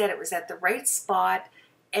like I said, it was at the right spot,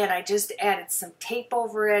 and I just added some tape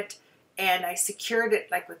over it, and I secured it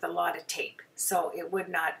like with a lot of tape so it would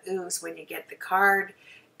not ooze when you get the card.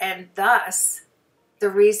 And thus, the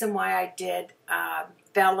reason why I did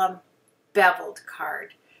vellum beveled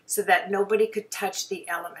card, so that nobody could touch the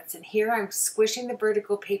elements. And here I'm squishing the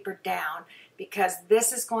vertical paper down because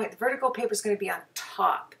this is the vertical paper is going to be on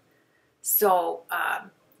top. So,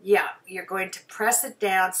 yeah, you're going to press it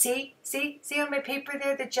down. See on my paper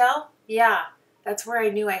there, the gel? Yeah, that's where I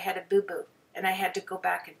knew I had a boo-boo, and I had to go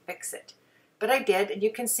back and fix it. But I did, and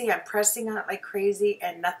you can see I'm pressing on it like crazy,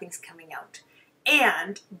 and nothing's coming out.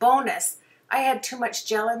 And, bonus, I had too much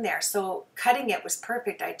gel in there, so cutting it was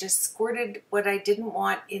perfect. I just squirted what I didn't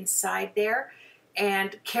want inside there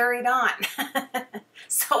and carried on.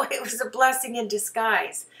 So it was a blessing in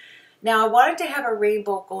disguise. Now, I wanted to have a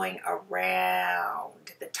rainbow going around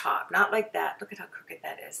the top, not like that. Look at how crooked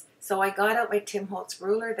that is. So I got out my Tim Holtz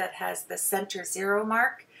ruler that has the center 0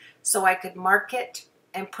 mark, so I could mark it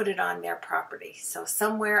and put it on their property. So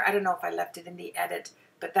somewhere, I don't know if I left it in the edit,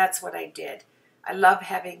 but that's what I did. I love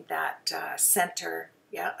having that center.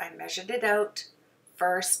 Yeah, I measured it out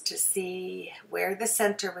first to see where the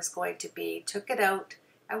center was going to be. Took it out.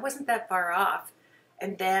 I wasn't that far off.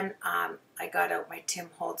 And then I got out my Tim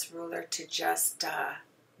Holtz ruler to just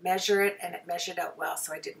measure it, and it measured out well,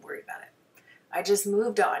 so I didn't worry about it. I just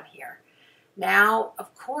moved on here. Now,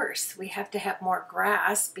 of course, we have to have more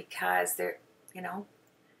grass because there, you know,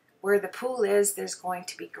 where the pool is, there's going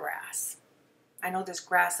to be grass. I know there's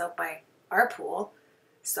grass out by our pool,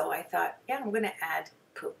 so I thought, yeah, I'm going to add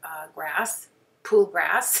grass, pool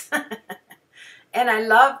grass. And I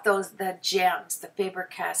love the gems, the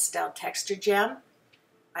Faber-Castell texture gem.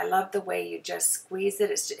 I love the way you just squeeze it.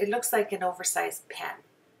 It looks like an oversized pen,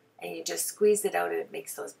 and you just squeeze it out, and it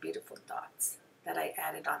makes those beautiful dots that I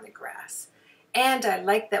added on the grass. And I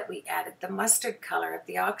like that we added the mustard color of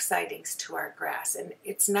the oxidings to our grass, and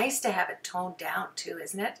it's nice to have it toned down too,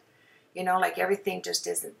 isn't it? You know, like everything just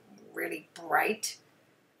isn't really bright.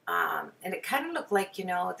 And it kind of looked like, you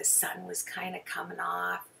know, the sun was kind of coming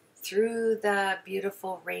off through the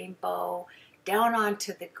beautiful rainbow, down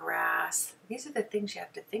onto the grass. These are the things you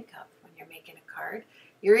have to think of when you're making a card.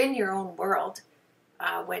 You're in your own world.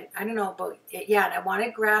 I don't know about, yeah, and I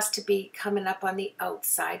wanted grass to be coming up on the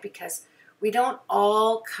outside because we don't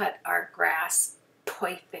all cut our grass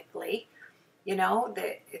perfectly. You know,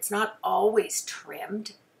 it's not always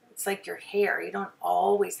trimmed. It's like your hair. You don't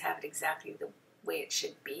always have it exactly the way it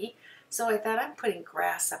should be. So I thought I'm putting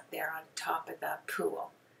grass up there on top of the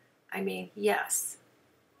pool. I mean, yes.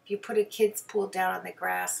 If you put a kid's pool down on the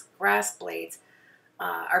grass blades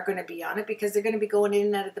are going to be on it because they're going to be going in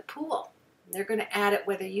and out of the pool. They're going to add it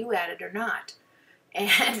whether you add it or not.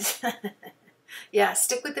 And yeah,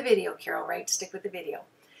 stick with the video, Carol, right? Stick with the video.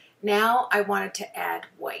 Now I wanted to add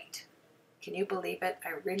white. Can you believe it?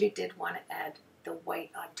 I really did want to add the white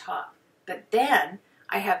on top. But then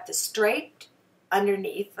I have the striped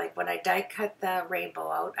underneath, like when I die cut the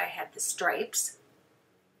rainbow out, I had the stripes.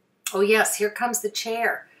 Oh yes, here comes the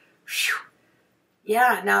chair. Whew.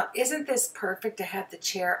 Yeah, now isn't this perfect to have the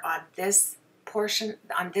chair on this portion,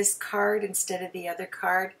 on this card instead of the other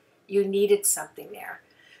card? You needed something there.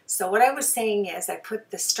 So what I was saying is I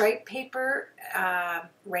put the striped paper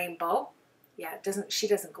rainbow. Yeah, she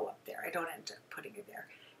doesn't go up there. I don't end up putting it there.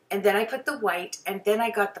 And then I put the white, and then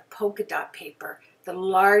I got the polka dot paper, the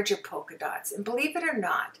larger polka dots. And believe it or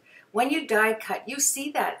not, when you die cut, you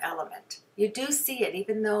see that element. You do see it,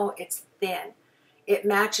 even though it's thin. It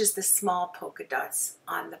matches the small polka dots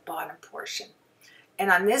on the bottom portion.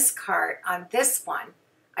 And on this card, on this one,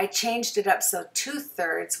 I changed it up so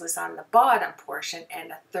 2/3 was on the bottom portion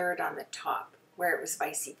and 1/3 on the top, where it was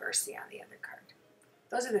vice versa on the other card.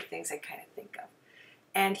 Those are the things I kind of think of.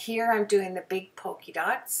 And here I'm doing the big polka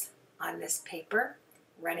dots on this paper,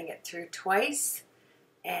 running it through twice,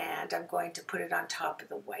 and I'm going to put it on top of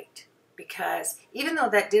the white. Because even though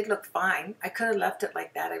that did look fine, I could have left it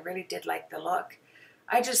like that. I really did like the look.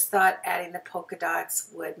 I just thought adding the polka dots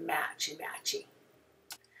would matchy-matchy.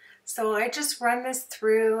 So I just run this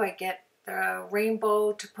through. I get the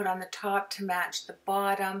rainbow to put on the top to match the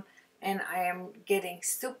bottom, and I am getting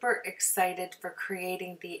super excited for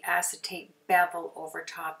creating the acetate bevel over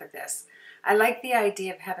top of this. I like the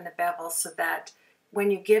idea of having a bevel so that when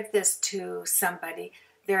you give this to somebody,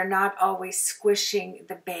 they're not always squishing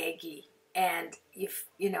the baggie. And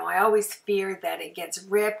you know, I always fear that it gets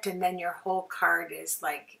ripped and then your whole card is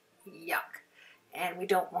like yuck. And we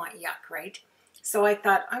don't want yuck, right? So I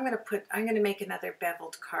thought I'm going to make another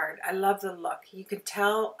beveled card. I love the look. You can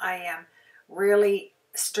tell I am really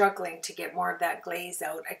struggling to get more of that glaze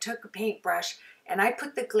out. I took a paintbrush and I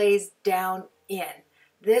put the glaze down in.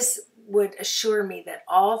 This would assure me that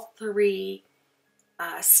all three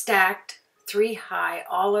stacked, 3 high,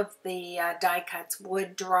 all of the die cuts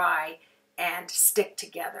would dry and stick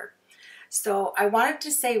together. So I wanted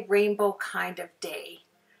to say rainbow kind of day.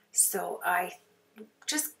 So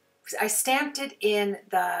I stamped it in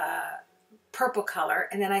the purple color,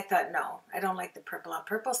 and then I thought, no, I don't like the purple on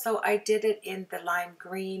purple, so I did it in the lime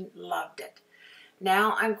green, loved it.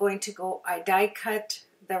 Now I'm going to go, I die cut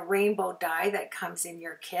the rainbow die that comes in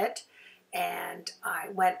your kit, and I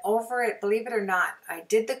went over it, believe it or not, I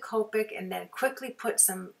did the Copic and then quickly put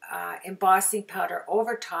some embossing powder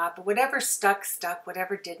over top. Whatever stuck,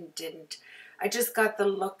 whatever didn't. I just got the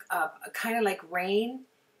look of kind of like rain.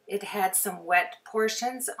 It had some wet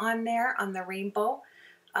portions on there on the rainbow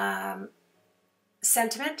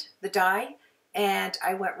sentiment, the die, and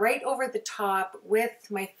I went right over the top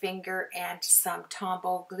with my finger and some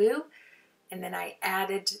Tombow glue, and then I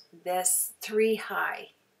added this 3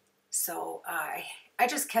 high. So I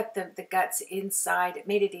just kept the guts inside. It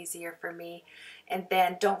made it easier for me. And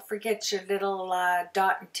then don't forget your little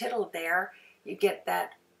dot and tittle there. You get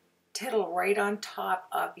that tittle right on top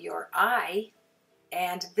of your eye.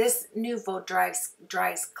 And this Nouveau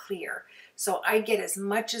dries clear. So I get as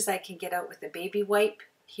much as I can get out with the baby wipe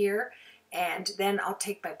here. And then I'll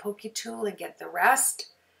take my pokey tool and get the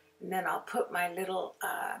rest. And then I'll put my little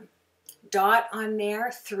dot on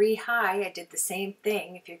there, 3 high. I did the same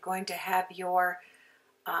thing. If you're going to have your,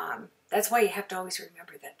 that's why you have to always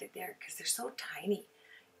remember that they're there, because they're so tiny.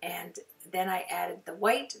 And then I added the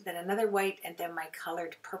white, then another white, and then my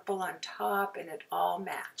colored purple on top, and it all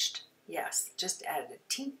matched. Yes, just added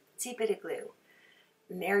a teensy bit of glue.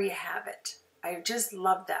 And there you have it. I just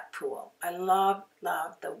love that pool. I love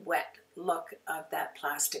the wet look of that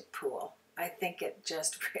plastic pool. I think it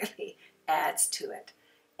just really adds to it.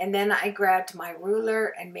 And then I grabbed my ruler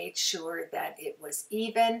and made sure that it was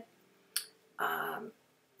even,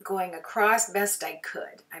 going across best I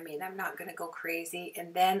could. I mean, I'm not going to go crazy.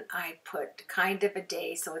 And then I put kind of a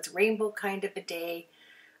day, so it's rainbow kind of a day.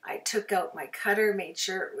 I took out my cutter, made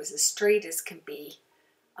sure it was as straight as can be.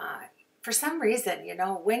 For some reason, you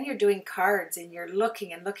know, when you're doing cards and you're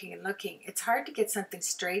looking and looking and looking, it's hard to get something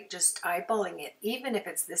straight just eyeballing it, even if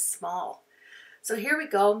it's this small. So here we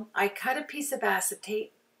go. I cut a piece of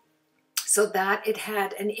acetate so that it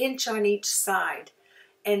had 1 inch on each side.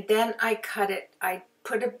 And then I cut it, I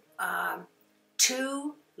put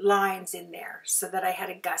 2 lines in there so that I had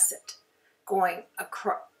a gusset going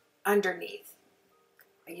across underneath.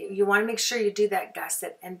 You want to make sure you do that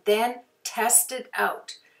gusset and then test it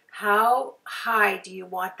out. How high do you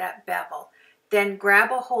want that bevel? Then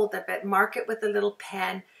grab a hold of it, mark it with a little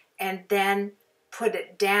pen, and then put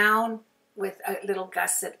it down with a little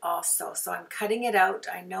gusset also. So I'm cutting it out.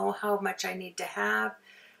 I know how much I need to have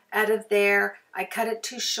out of there. I cut it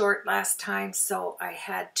too short last time, so I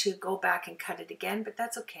had to go back and cut it again, but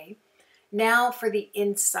that's okay. Now for the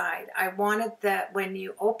inside. I wanted that when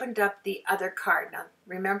you opened up the other card. Now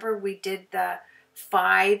remember we did the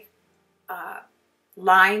 5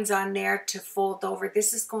 lines on there to fold over.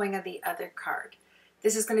 This is going on the other card.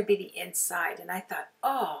 This is going to be the inside. And I thought,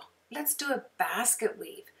 oh, let's do a basket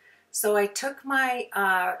weave. So I took my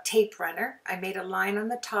tape runner. I made a line on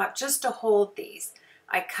the top just to hold these.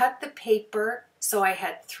 I cut the paper so I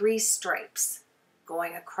had 3 stripes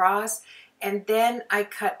going across. And then I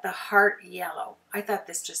cut the heart yellow. I thought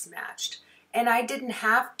this just matched. And I didn't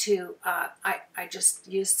have to, I just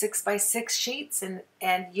used 6x6 sheets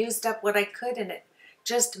and used up what I could, and it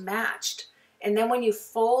just matched. And then when you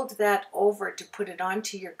fold that over to put it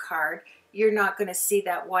onto your card, you're not going to see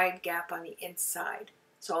that wide gap on the inside.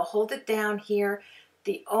 So I'll hold it down here.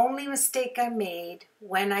 The only mistake I made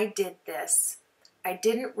when I did this, I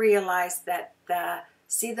didn't realize that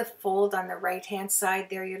see the fold on the right hand side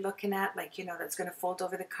there you're looking at, like, you know, that's going to fold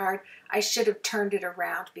over the card. I should have turned it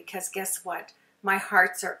around, because guess what? My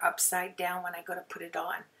hearts are upside down when I go to put it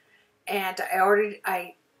on. And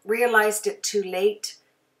I realized it too late,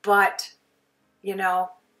 but, you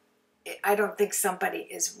know, I don't think somebody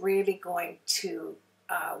is really going to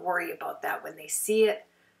worry about that when they see it.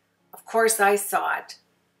 Of course I saw it,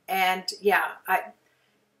 and yeah,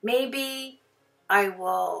 maybe I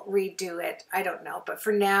will redo it. I don't know, but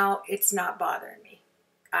for now, it's not bothering me.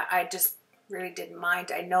 I just really didn't mind.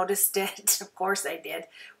 I noticed it, of course I did.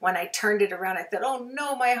 When I turned it around, I thought, oh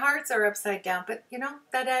no, my hearts are upside down. But you know,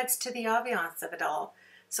 that adds to the ambiance of it all.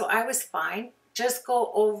 So I was fine. Just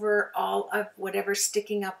go over all of whatever's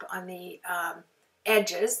sticking up on the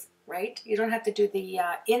edges, right? You don't have to do the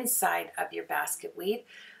inside of your basket weave.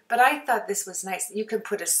 But I thought this was nice. You could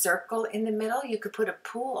put a circle in the middle. You could put a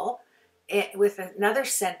pool with another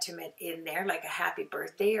sentiment in there, like a happy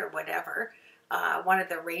birthday or whatever. One of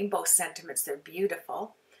the rainbow sentiments, they're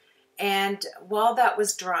beautiful. And while that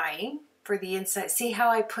was drying for the inside, see how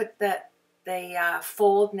I put the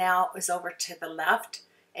fold now is over to the left,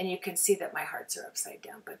 and you can see that my hearts are upside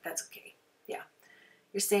down, but that's okay. Yeah.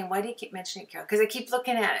 You're saying, why do you keep mentioning it, Carol? Because I keep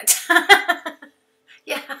looking at it.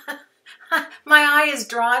 Yeah. My eye is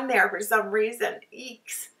drawn there for some reason.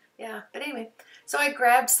 Eeks. Yeah, but anyway. So I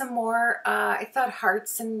grabbed some more. I thought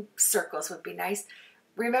hearts and circles would be nice.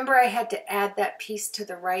 Remember, I had to add that piece to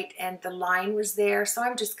the right, and the line was there, so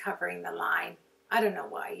I'm just covering the line. I don't know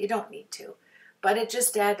why. You don't need to. But it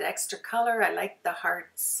just added extra color. I like the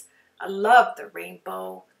hearts. I love the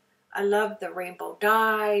rainbow. I love the rainbow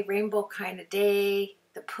dye, rainbow kind of day,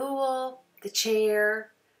 the pool, the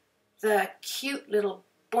chair, the cute little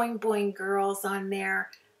boing boing girls on there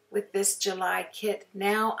with this July kit.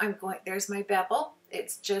 Now I'm going, there's my bevel.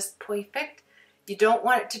 It's just perfect. You don't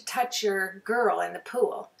want it to touch your girl in the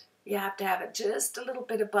pool. You have to have it just a little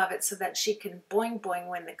bit above it so that she can boing boing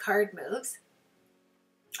when the card moves.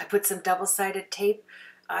 I put some double-sided tape.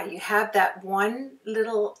 You have that one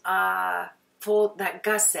little fold, that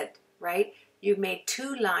gusset, right? You made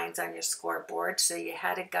 2 lines on your scoreboard, so you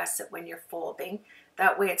had a gusset when you're folding.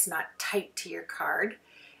 That way it's not tight to your card.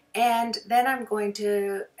 And then I'm going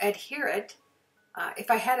to adhere it.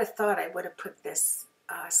 If I had a thought, I would have put this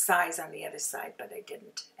size on the other side, but I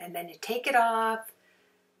didn't. And then you take it off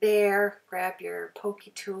there, grab your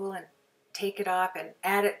pokey tool and take it off and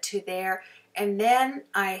add it to there. And then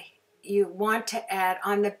you want to add,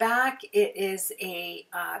 on the back, it is a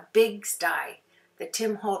Biggs die, the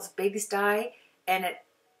Tim Holtz Biggs die, and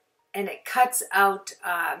it cuts out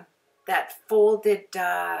that folded,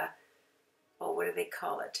 what do they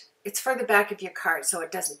call it? It's for the back of your card so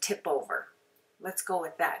it doesn't tip over. Let's go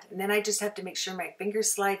with that. And then I just have to make sure my finger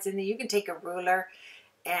slides in there. You can take a ruler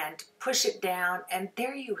and push it down, and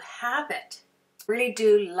there you have it. Really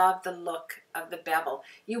do love the look of the bevel.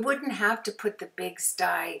 You wouldn't have to put the Biggs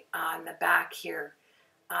die on the back here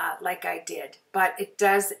like I did, but it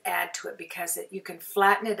does add to it because you can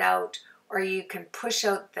flatten it out or you can push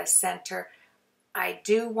out the center. I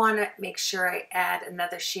do want to make sure I add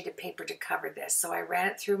another sheet of paper to cover this. So I ran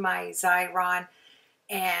it through my Xyron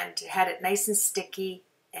and had it nice and sticky.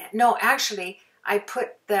 No, actually, I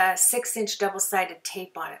put the 6-inch double-sided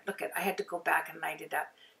tape on it. Look at, I had to go back and light it up.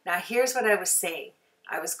 Now here's what I was saying.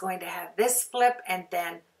 I was going to have this flip and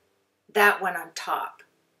then that one on top.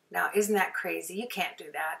 Now isn't that crazy? You can't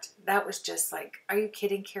do that. That was just like, are you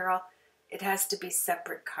kidding, Carol? It has to be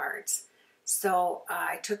separate cards. So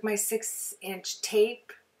I took my 6-inch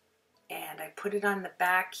tape and I put it on the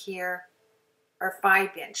back here, or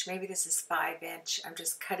 5-inch. Maybe this is 5-inch. I'm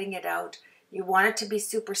just cutting it out. You want it to be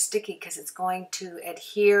super sticky because it's going to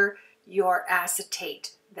adhere your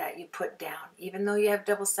acetate that you put down. Even though you have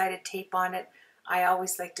double-sided tape on it, I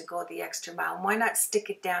always like to go the extra mile. Why not stick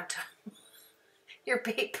it down to your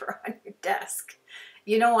paper on your desk?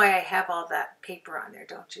 You know why I have all that paper on there,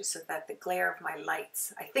 don't you? So that the glare of my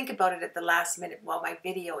lights. I think about it at the last minute while my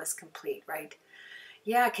video is complete, right?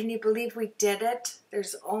 Yeah, can you believe we did it?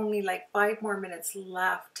 There's only like 5 more minutes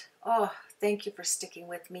left. Oh, thank you for sticking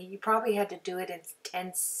with me. You probably had to do it in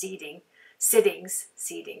 10 sittings,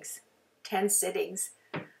 10 sittings,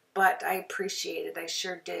 but I appreciate it. I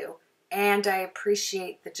sure do. And I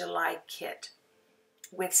appreciate the July kit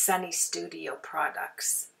with Sunny Studio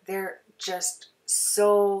products. They're just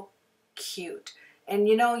so cute. And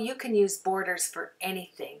you know, you can use borders for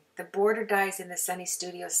anything. The border dies in the Sunny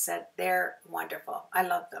Studio set, they're wonderful. I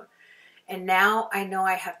love them. And now I know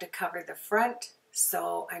I have to cover the front,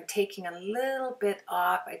 so I'm taking a little bit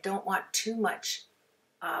off. I don't want too much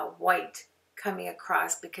white coming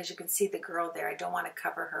across because you can see the girl there. I don't want to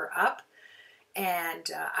cover her up. And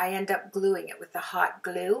I end up gluing it with the hot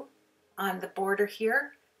glue on the border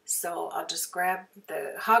here. So I'll just grab,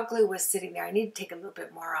 the hot glue was sitting there. I need to take a little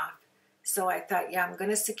bit more off. So I thought, yeah, I'm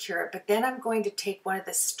going to secure it. But then I'm going to take one of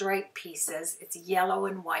the stripe pieces. It's yellow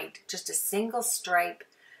and white, just a single stripe.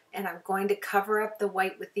 And I'm going to cover up the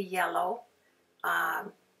white with the yellow.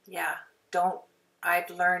 Yeah, I've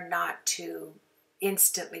learned not to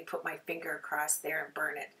instantly put my finger across there and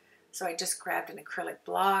burn it. So I just grabbed an acrylic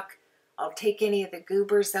block. I'll take any of the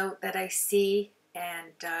goobers out that I see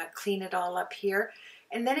and clean it all up here.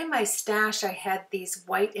 And then in my stash, I had these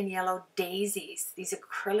white and yellow daisies, these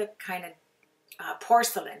acrylic kind of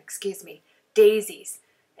porcelain, daisies.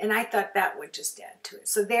 And I thought that would just add to it.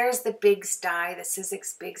 So there's the Biggs die, the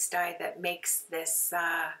Sizzix Biggs die that makes this,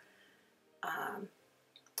 I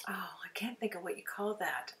can't think of what you call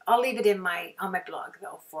that. I'll leave it on my blog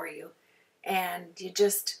though for you. And you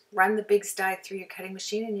just run the Biggs die through your cutting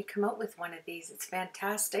machine and you come out with one of these. It's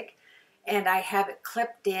fantastic. And I have it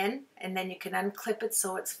clipped in, and then you can unclip it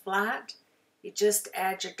so it's flat. You just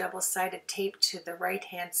add your double-sided tape to the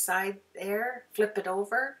right-hand side there, flip it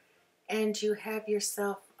over, and you have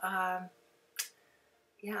yourself, yeah,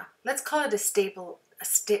 let's call it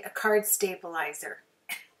a card stabilizer.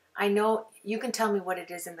 I know you can tell me what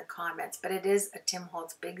it is in the comments, but it is a Tim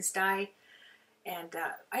Holtz Biggs die. And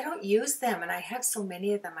I don't use them, and I have so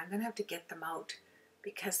many of them. I'm going to have to get them out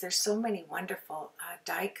because there's so many wonderful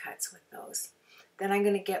die cuts with those. Then I'm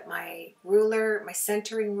going to get my ruler, my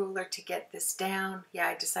centering ruler to get this down. Yeah,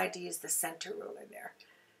 I decided to use the center ruler there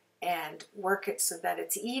and work it so that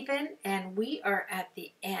it's even. And we are at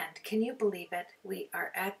the end. Can you believe it? We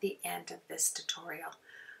are at the end of this tutorial.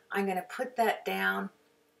 I'm going to put that down.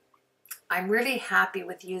 I'm really happy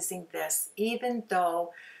with using this, even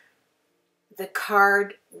though the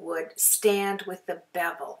card would stand with the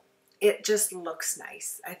bevel. It just looks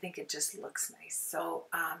nice. I think it just looks nice. So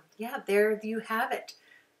yeah, there you have it.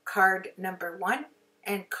 Card number 1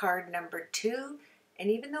 and card number 2. And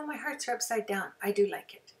even though my hearts are upside down, I do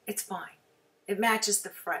like it. It's fine. It matches the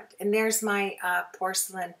front. And there's my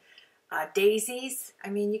porcelain daisies. I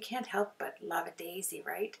mean, you can't help but love a daisy,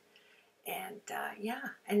 right? And yeah,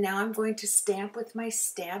 and now I'm going to stamp with my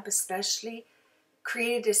stamp,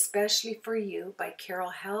 created especially for you by Carol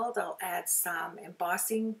Held. I'll add some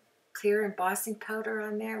clear embossing powder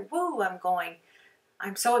on there. Woo,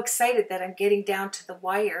 I'm so excited that I'm getting down to the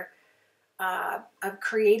wire of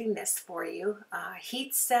creating this for you.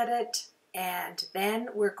 Heat set it, and then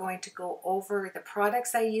we're going to go over the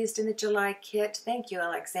products I used in the July kit. Thank you,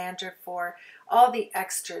 Alexandra, for all the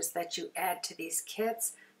extras that you add to these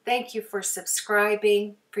kits. Thank you for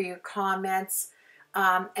subscribing, for your comments.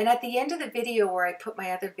 And at the end of the video where I put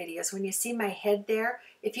my other videos, when you see my head there,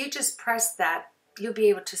 if you just press that, you'll be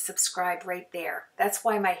able to subscribe right there. That's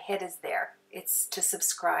why my head is there. It's to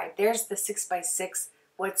subscribe. There's the 6x6,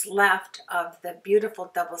 what's left of the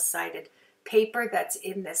beautiful double-sided paper that's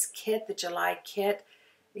in this kit, the July kit.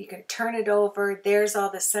 You can turn it over. There's all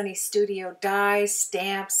the Sunny Studio dies,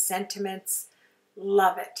 stamps, sentiments.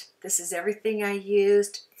 Love it. This is everything I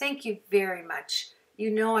used. Thank you very much.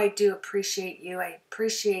 You know I do appreciate you. I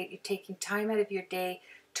appreciate you taking time out of your day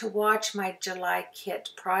to watch my July kit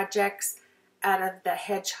projects out of the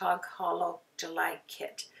Hedgehog Hollow July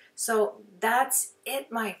kit. So that's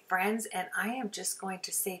it, my friends, and I am just going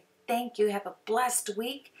to say thank you. Have a blessed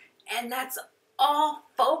week, and that's all,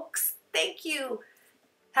 folks. Thank you.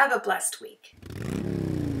 Have a blessed week.